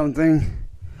do something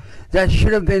that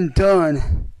should have been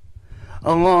done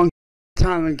a long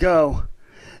time ago,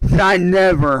 that I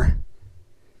never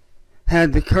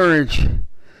had the courage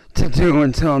to do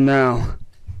until now.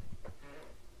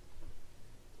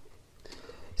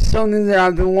 something that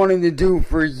I've been wanting to do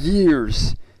for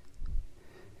years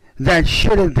that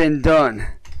should have been done.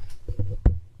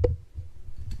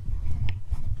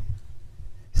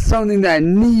 Something that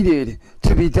needed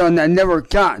to be done that never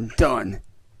got done.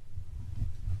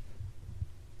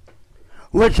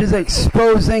 Which is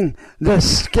exposing the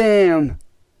scam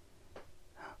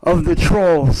of the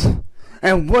trolls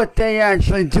and what they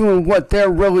actually do and what they're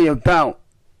really about.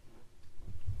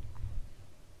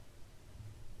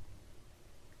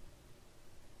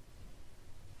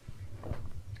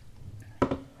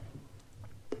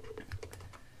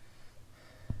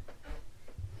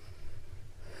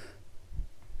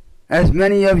 As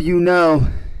many of you know,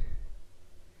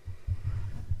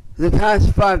 the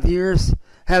past 5 years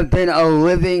have been a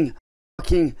living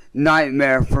fucking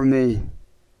nightmare for me.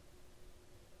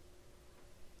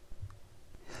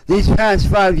 These past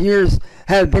 5 years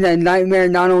have been a nightmare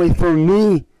not only for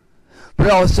me, but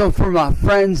also for my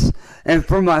friends and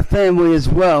for my family as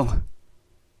well.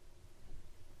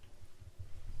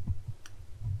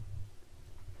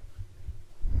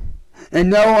 And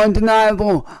no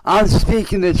undeniable, I'm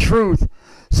speaking the truth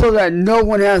so that no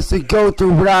one has to go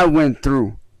through what I went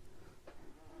through.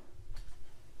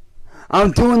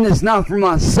 I'm doing this not for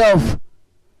myself,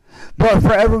 but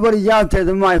for everybody out there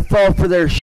that might fall for their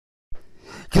shit.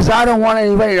 Because I don't want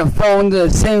anybody to fall into the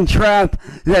same trap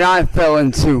that I fell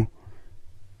into.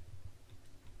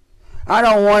 I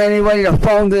don't want anybody to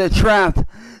fall into the trap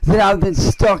that I've been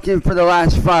stuck in for the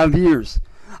last 5 years.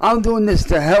 I'm doing this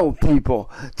to help people,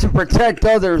 to protect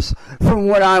others from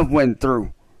what I've went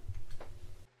through.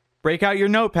 Break out your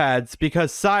notepads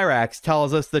because Cyraxx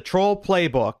tells us the troll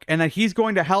playbook and that he's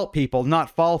going to help people not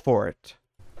fall for it.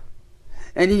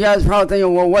 And you guys are probably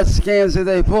thinking, well, what scams do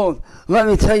they pull? Let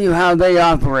me tell you how they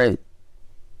operate.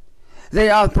 They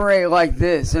operate like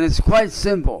this, and it's quite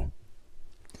simple.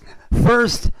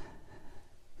 First,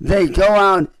 they go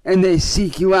out and they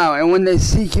seek you out. And when they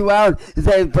seek you out,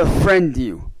 they befriend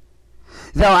you.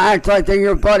 They'll act like they're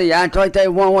your buddy, act like they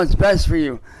want what's best for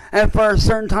you. And for a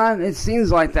certain time, it seems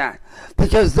like that.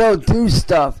 Because they'll do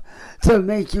stuff to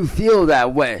make you feel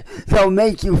that way. They'll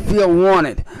make you feel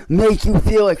wanted, make you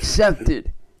feel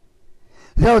accepted.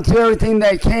 They'll do everything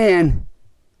they can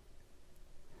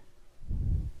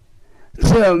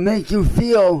to make you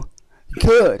feel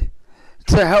good,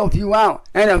 to help you out.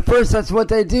 And at first, that's what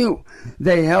they do.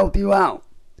 They help you out.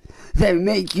 They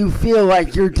make you feel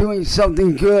like you're doing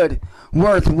something good,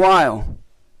 worthwhile.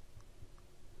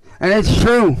 And it's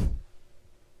true.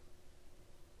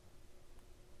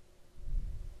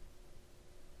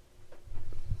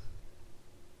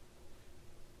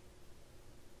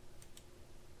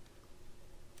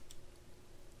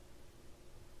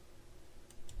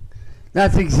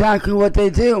 That's exactly what they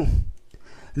do.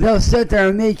 They'll sit there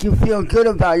and make you feel good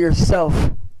about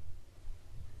yourself.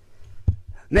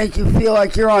 Make you feel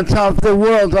like you're on top of the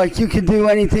world, like you can do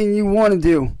anything you want to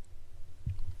do.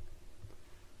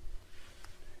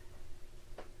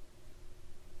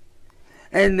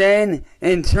 And then,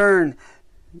 in turn,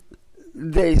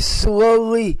 they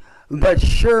slowly but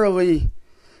surely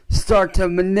start to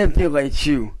manipulate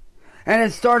you. And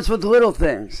it starts with little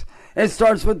things. It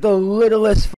starts with the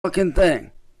littlest fucking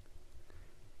thing.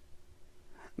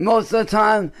 Most of the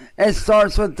time, it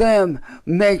starts with them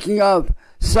making up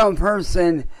some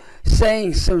person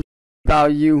saying some shit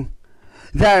about you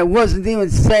that wasn't even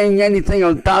saying anything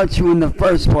about you in the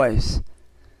first place.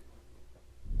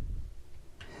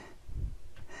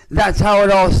 That's how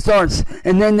it all starts.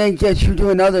 And then they get you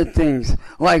doing other things,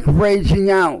 like raging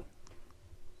out.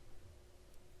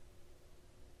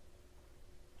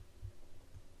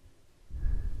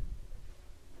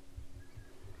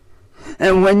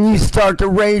 And when you start to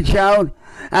rage out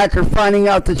after finding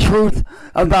out the truth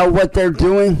about what they're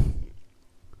doing,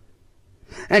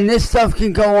 and this stuff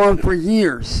can go on for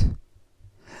years.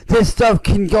 This stuff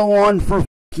can go on for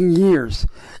fucking years.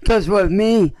 Because with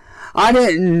me, I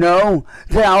didn't know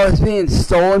that I was being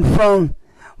stolen from,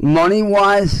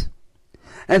 money-wise,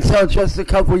 until just a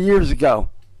couple years ago.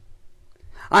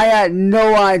 I had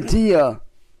no idea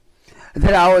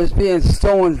that I was being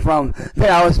stolen from, that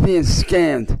I was being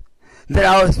scammed, that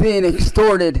I was being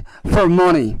extorted for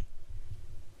money.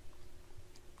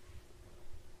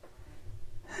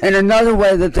 And another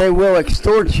way that they will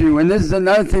extort you, and this is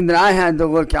another thing that I had to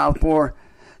look out for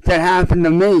that happened to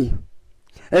me,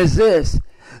 is this.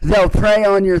 They'll prey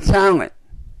on your talent.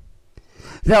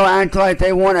 They'll act like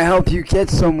they want to help you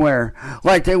get somewhere,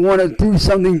 like they want to do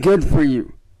something good for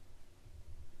you.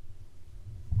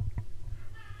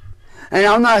 And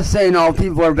I'm not saying all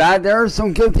people are bad. There are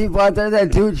some good people out there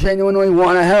that do genuinely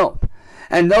want to help.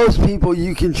 And those people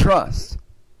you can trust.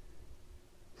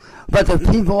 But the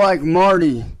people like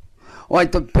Marty,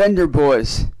 like the Bender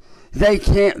boys, they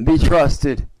can't be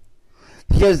trusted.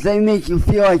 Because they make you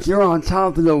feel like you're on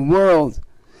top of the world.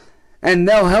 And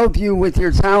they'll help you with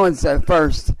your talents at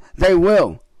first. They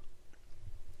will.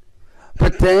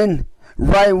 But then,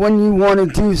 right when you want to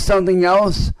do something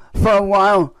else for a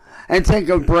while and take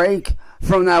a break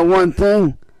from that one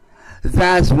thing,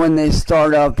 that's when they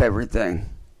start up everything.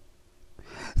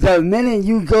 The minute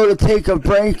you go to take a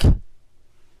break,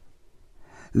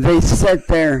 they sit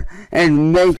there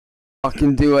and make you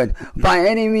fucking do it by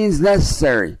any means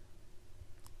necessary.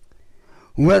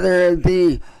 Whether it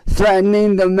be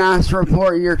threatening to mass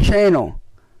report your channel,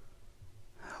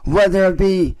 whether it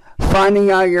be finding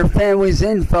out your family's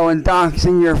info and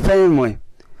doxing your family,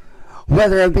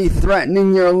 whether it be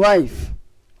threatening your life.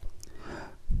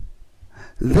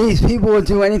 These people will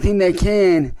do anything they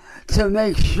can to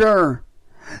make sure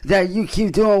that you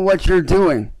keep doing what you're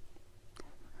doing.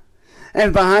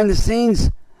 And behind the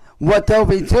scenes, what they'll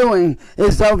be doing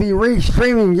is they'll be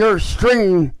restreaming your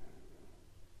stream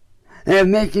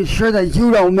and making sure that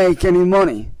you don't make any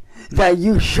money that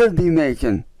you should be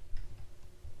making.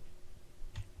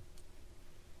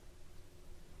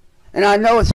 And I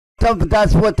know it's up, but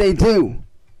that's what they do.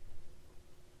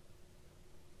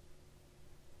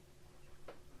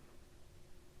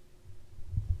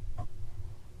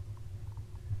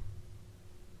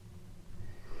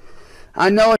 I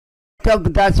know it's up,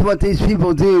 but that's what these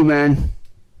people do, man.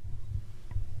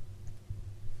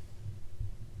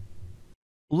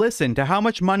 Listen to how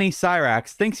much money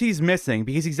Cyraxx thinks he's missing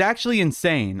because he's actually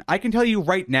insane. I can tell you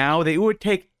right now that it would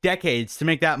take decades to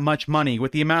make that much money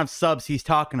with the amount of subs he's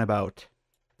talking about.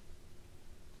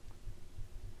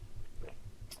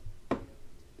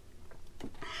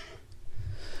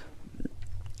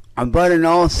 But in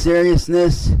all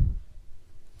seriousness,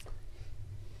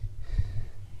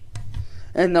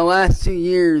 in the last 2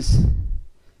 years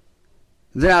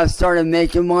that I've started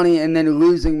making money and then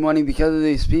losing money because of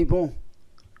these people,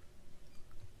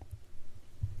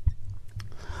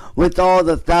 with all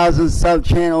the 1,000 sub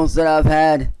channels that I've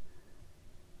had,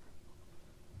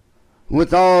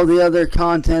 with all the other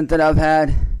content that I've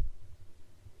had,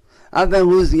 I've been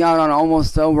losing out on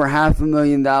almost over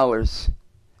 $500,000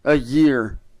 a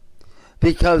year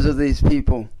because of these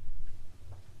people.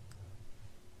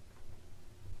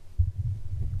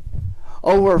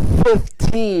 Over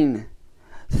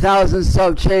 15,000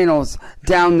 sub channels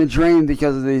down the drain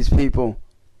because of these people.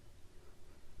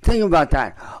 Think about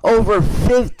that. Over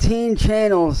 15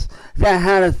 channels that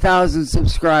had 1,000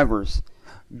 subscribers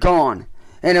gone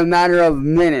in a matter of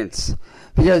minutes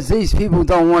because these people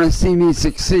don't want to see me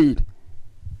succeed.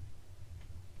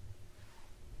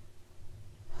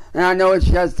 And I know what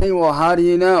you guys think, well, how do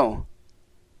you know?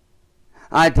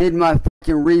 I did my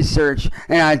fucking research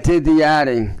and I did the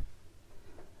adding.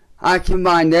 I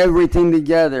combined everything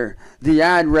together. The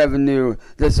ad revenue,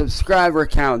 the subscriber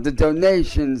count, the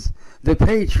donations, the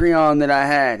Patreon that I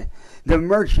had, the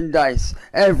merchandise,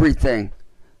 everything.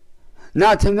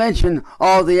 Not to mention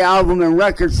all the album and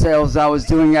record sales I was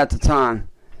doing at the time.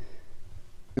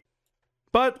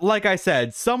 But, like I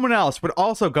said, someone else would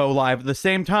also go live at the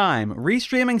same time,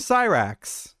 restreaming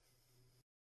Cyraxx.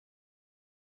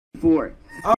 For it.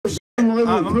 Oh,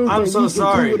 I'm so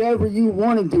sorry. Do whatever you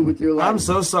want to do with your life. I'm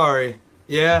so sorry.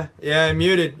 Yeah, I'm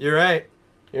muted. You're right.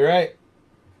 You're right.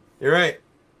 You're right.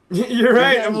 You're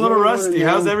right. I'm a little rusty.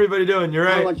 How's everybody doing? You're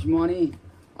right. How much money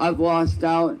I've lost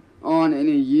out on in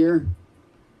a year?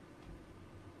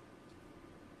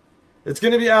 It's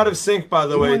going to be out of sync, by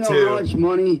the way, too. too. You know how much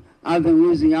money I've been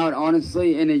losing out,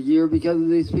 honestly, in a year because of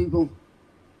these people?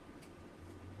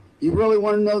 You really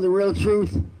want to know the real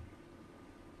truth?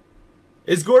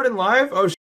 Is Gordon live? Oh,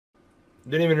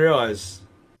 didn't even realize.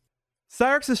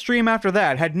 Cyraxx's stream after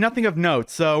that had nothing of note,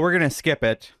 so we're gonna skip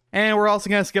it. And we're also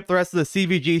gonna skip the rest of the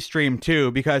CVG stream too,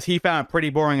 because he found it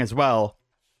pretty boring as well.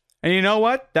 And you know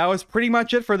what? That was pretty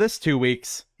much it for this 2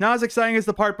 weeks. Not as exciting as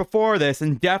the part before this,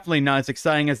 and definitely not as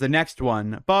exciting as the next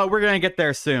one, but we're gonna get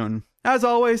there soon. As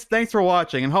always, thanks for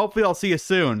watching, and hopefully I'll see you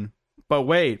soon. But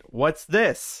wait, what's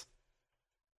this?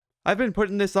 I've been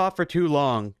putting this off for too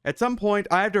long. At some point,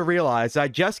 I have to realize I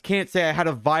just can't say I had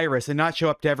a virus and not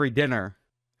show up to every dinner.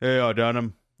 Hey,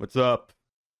 Dunham. What's up?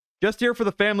 Just here for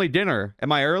the family dinner.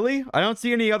 Am I early? I don't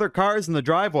see any other cars in the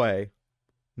driveway.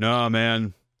 Nah,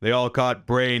 man. They all caught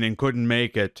Brain and couldn't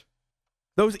make it.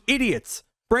 Those idiots!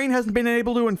 Brain hasn't been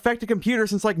able to infect a computer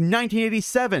since like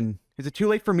 1987. Is it too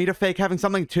late for me to fake having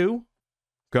something too?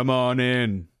 Come on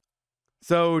in.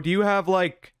 So, do you have,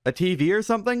 like, a TV or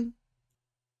something?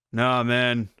 Nah,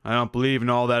 man. I don't believe in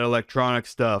all that electronic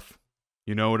stuff.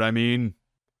 You know what I mean?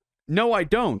 No, I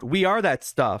don't. We are that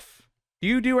stuff. Do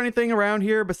you do anything around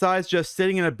here besides just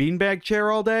sitting in a beanbag chair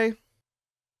all day?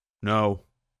 No.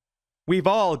 We've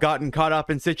all gotten caught up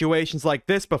in situations like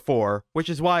this before, which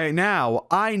is why now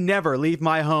I never leave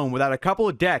my home without a couple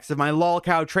of decks of my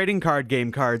lolcow trading card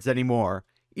game cards anymore.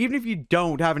 Even if you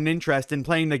don't have an interest in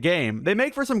playing the game, they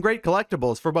make for some great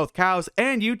collectibles for both cows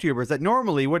and YouTubers that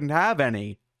normally wouldn't have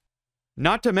any.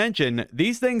 Not to mention,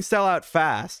 these things sell out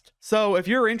fast, so if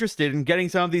you're interested in getting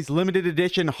some of these limited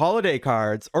edition holiday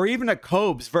cards, or even a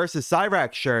Cobes vs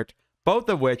Cyraxx shirt, both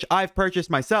of which I've purchased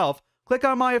myself, click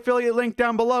on my affiliate link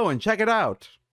down below and check it out.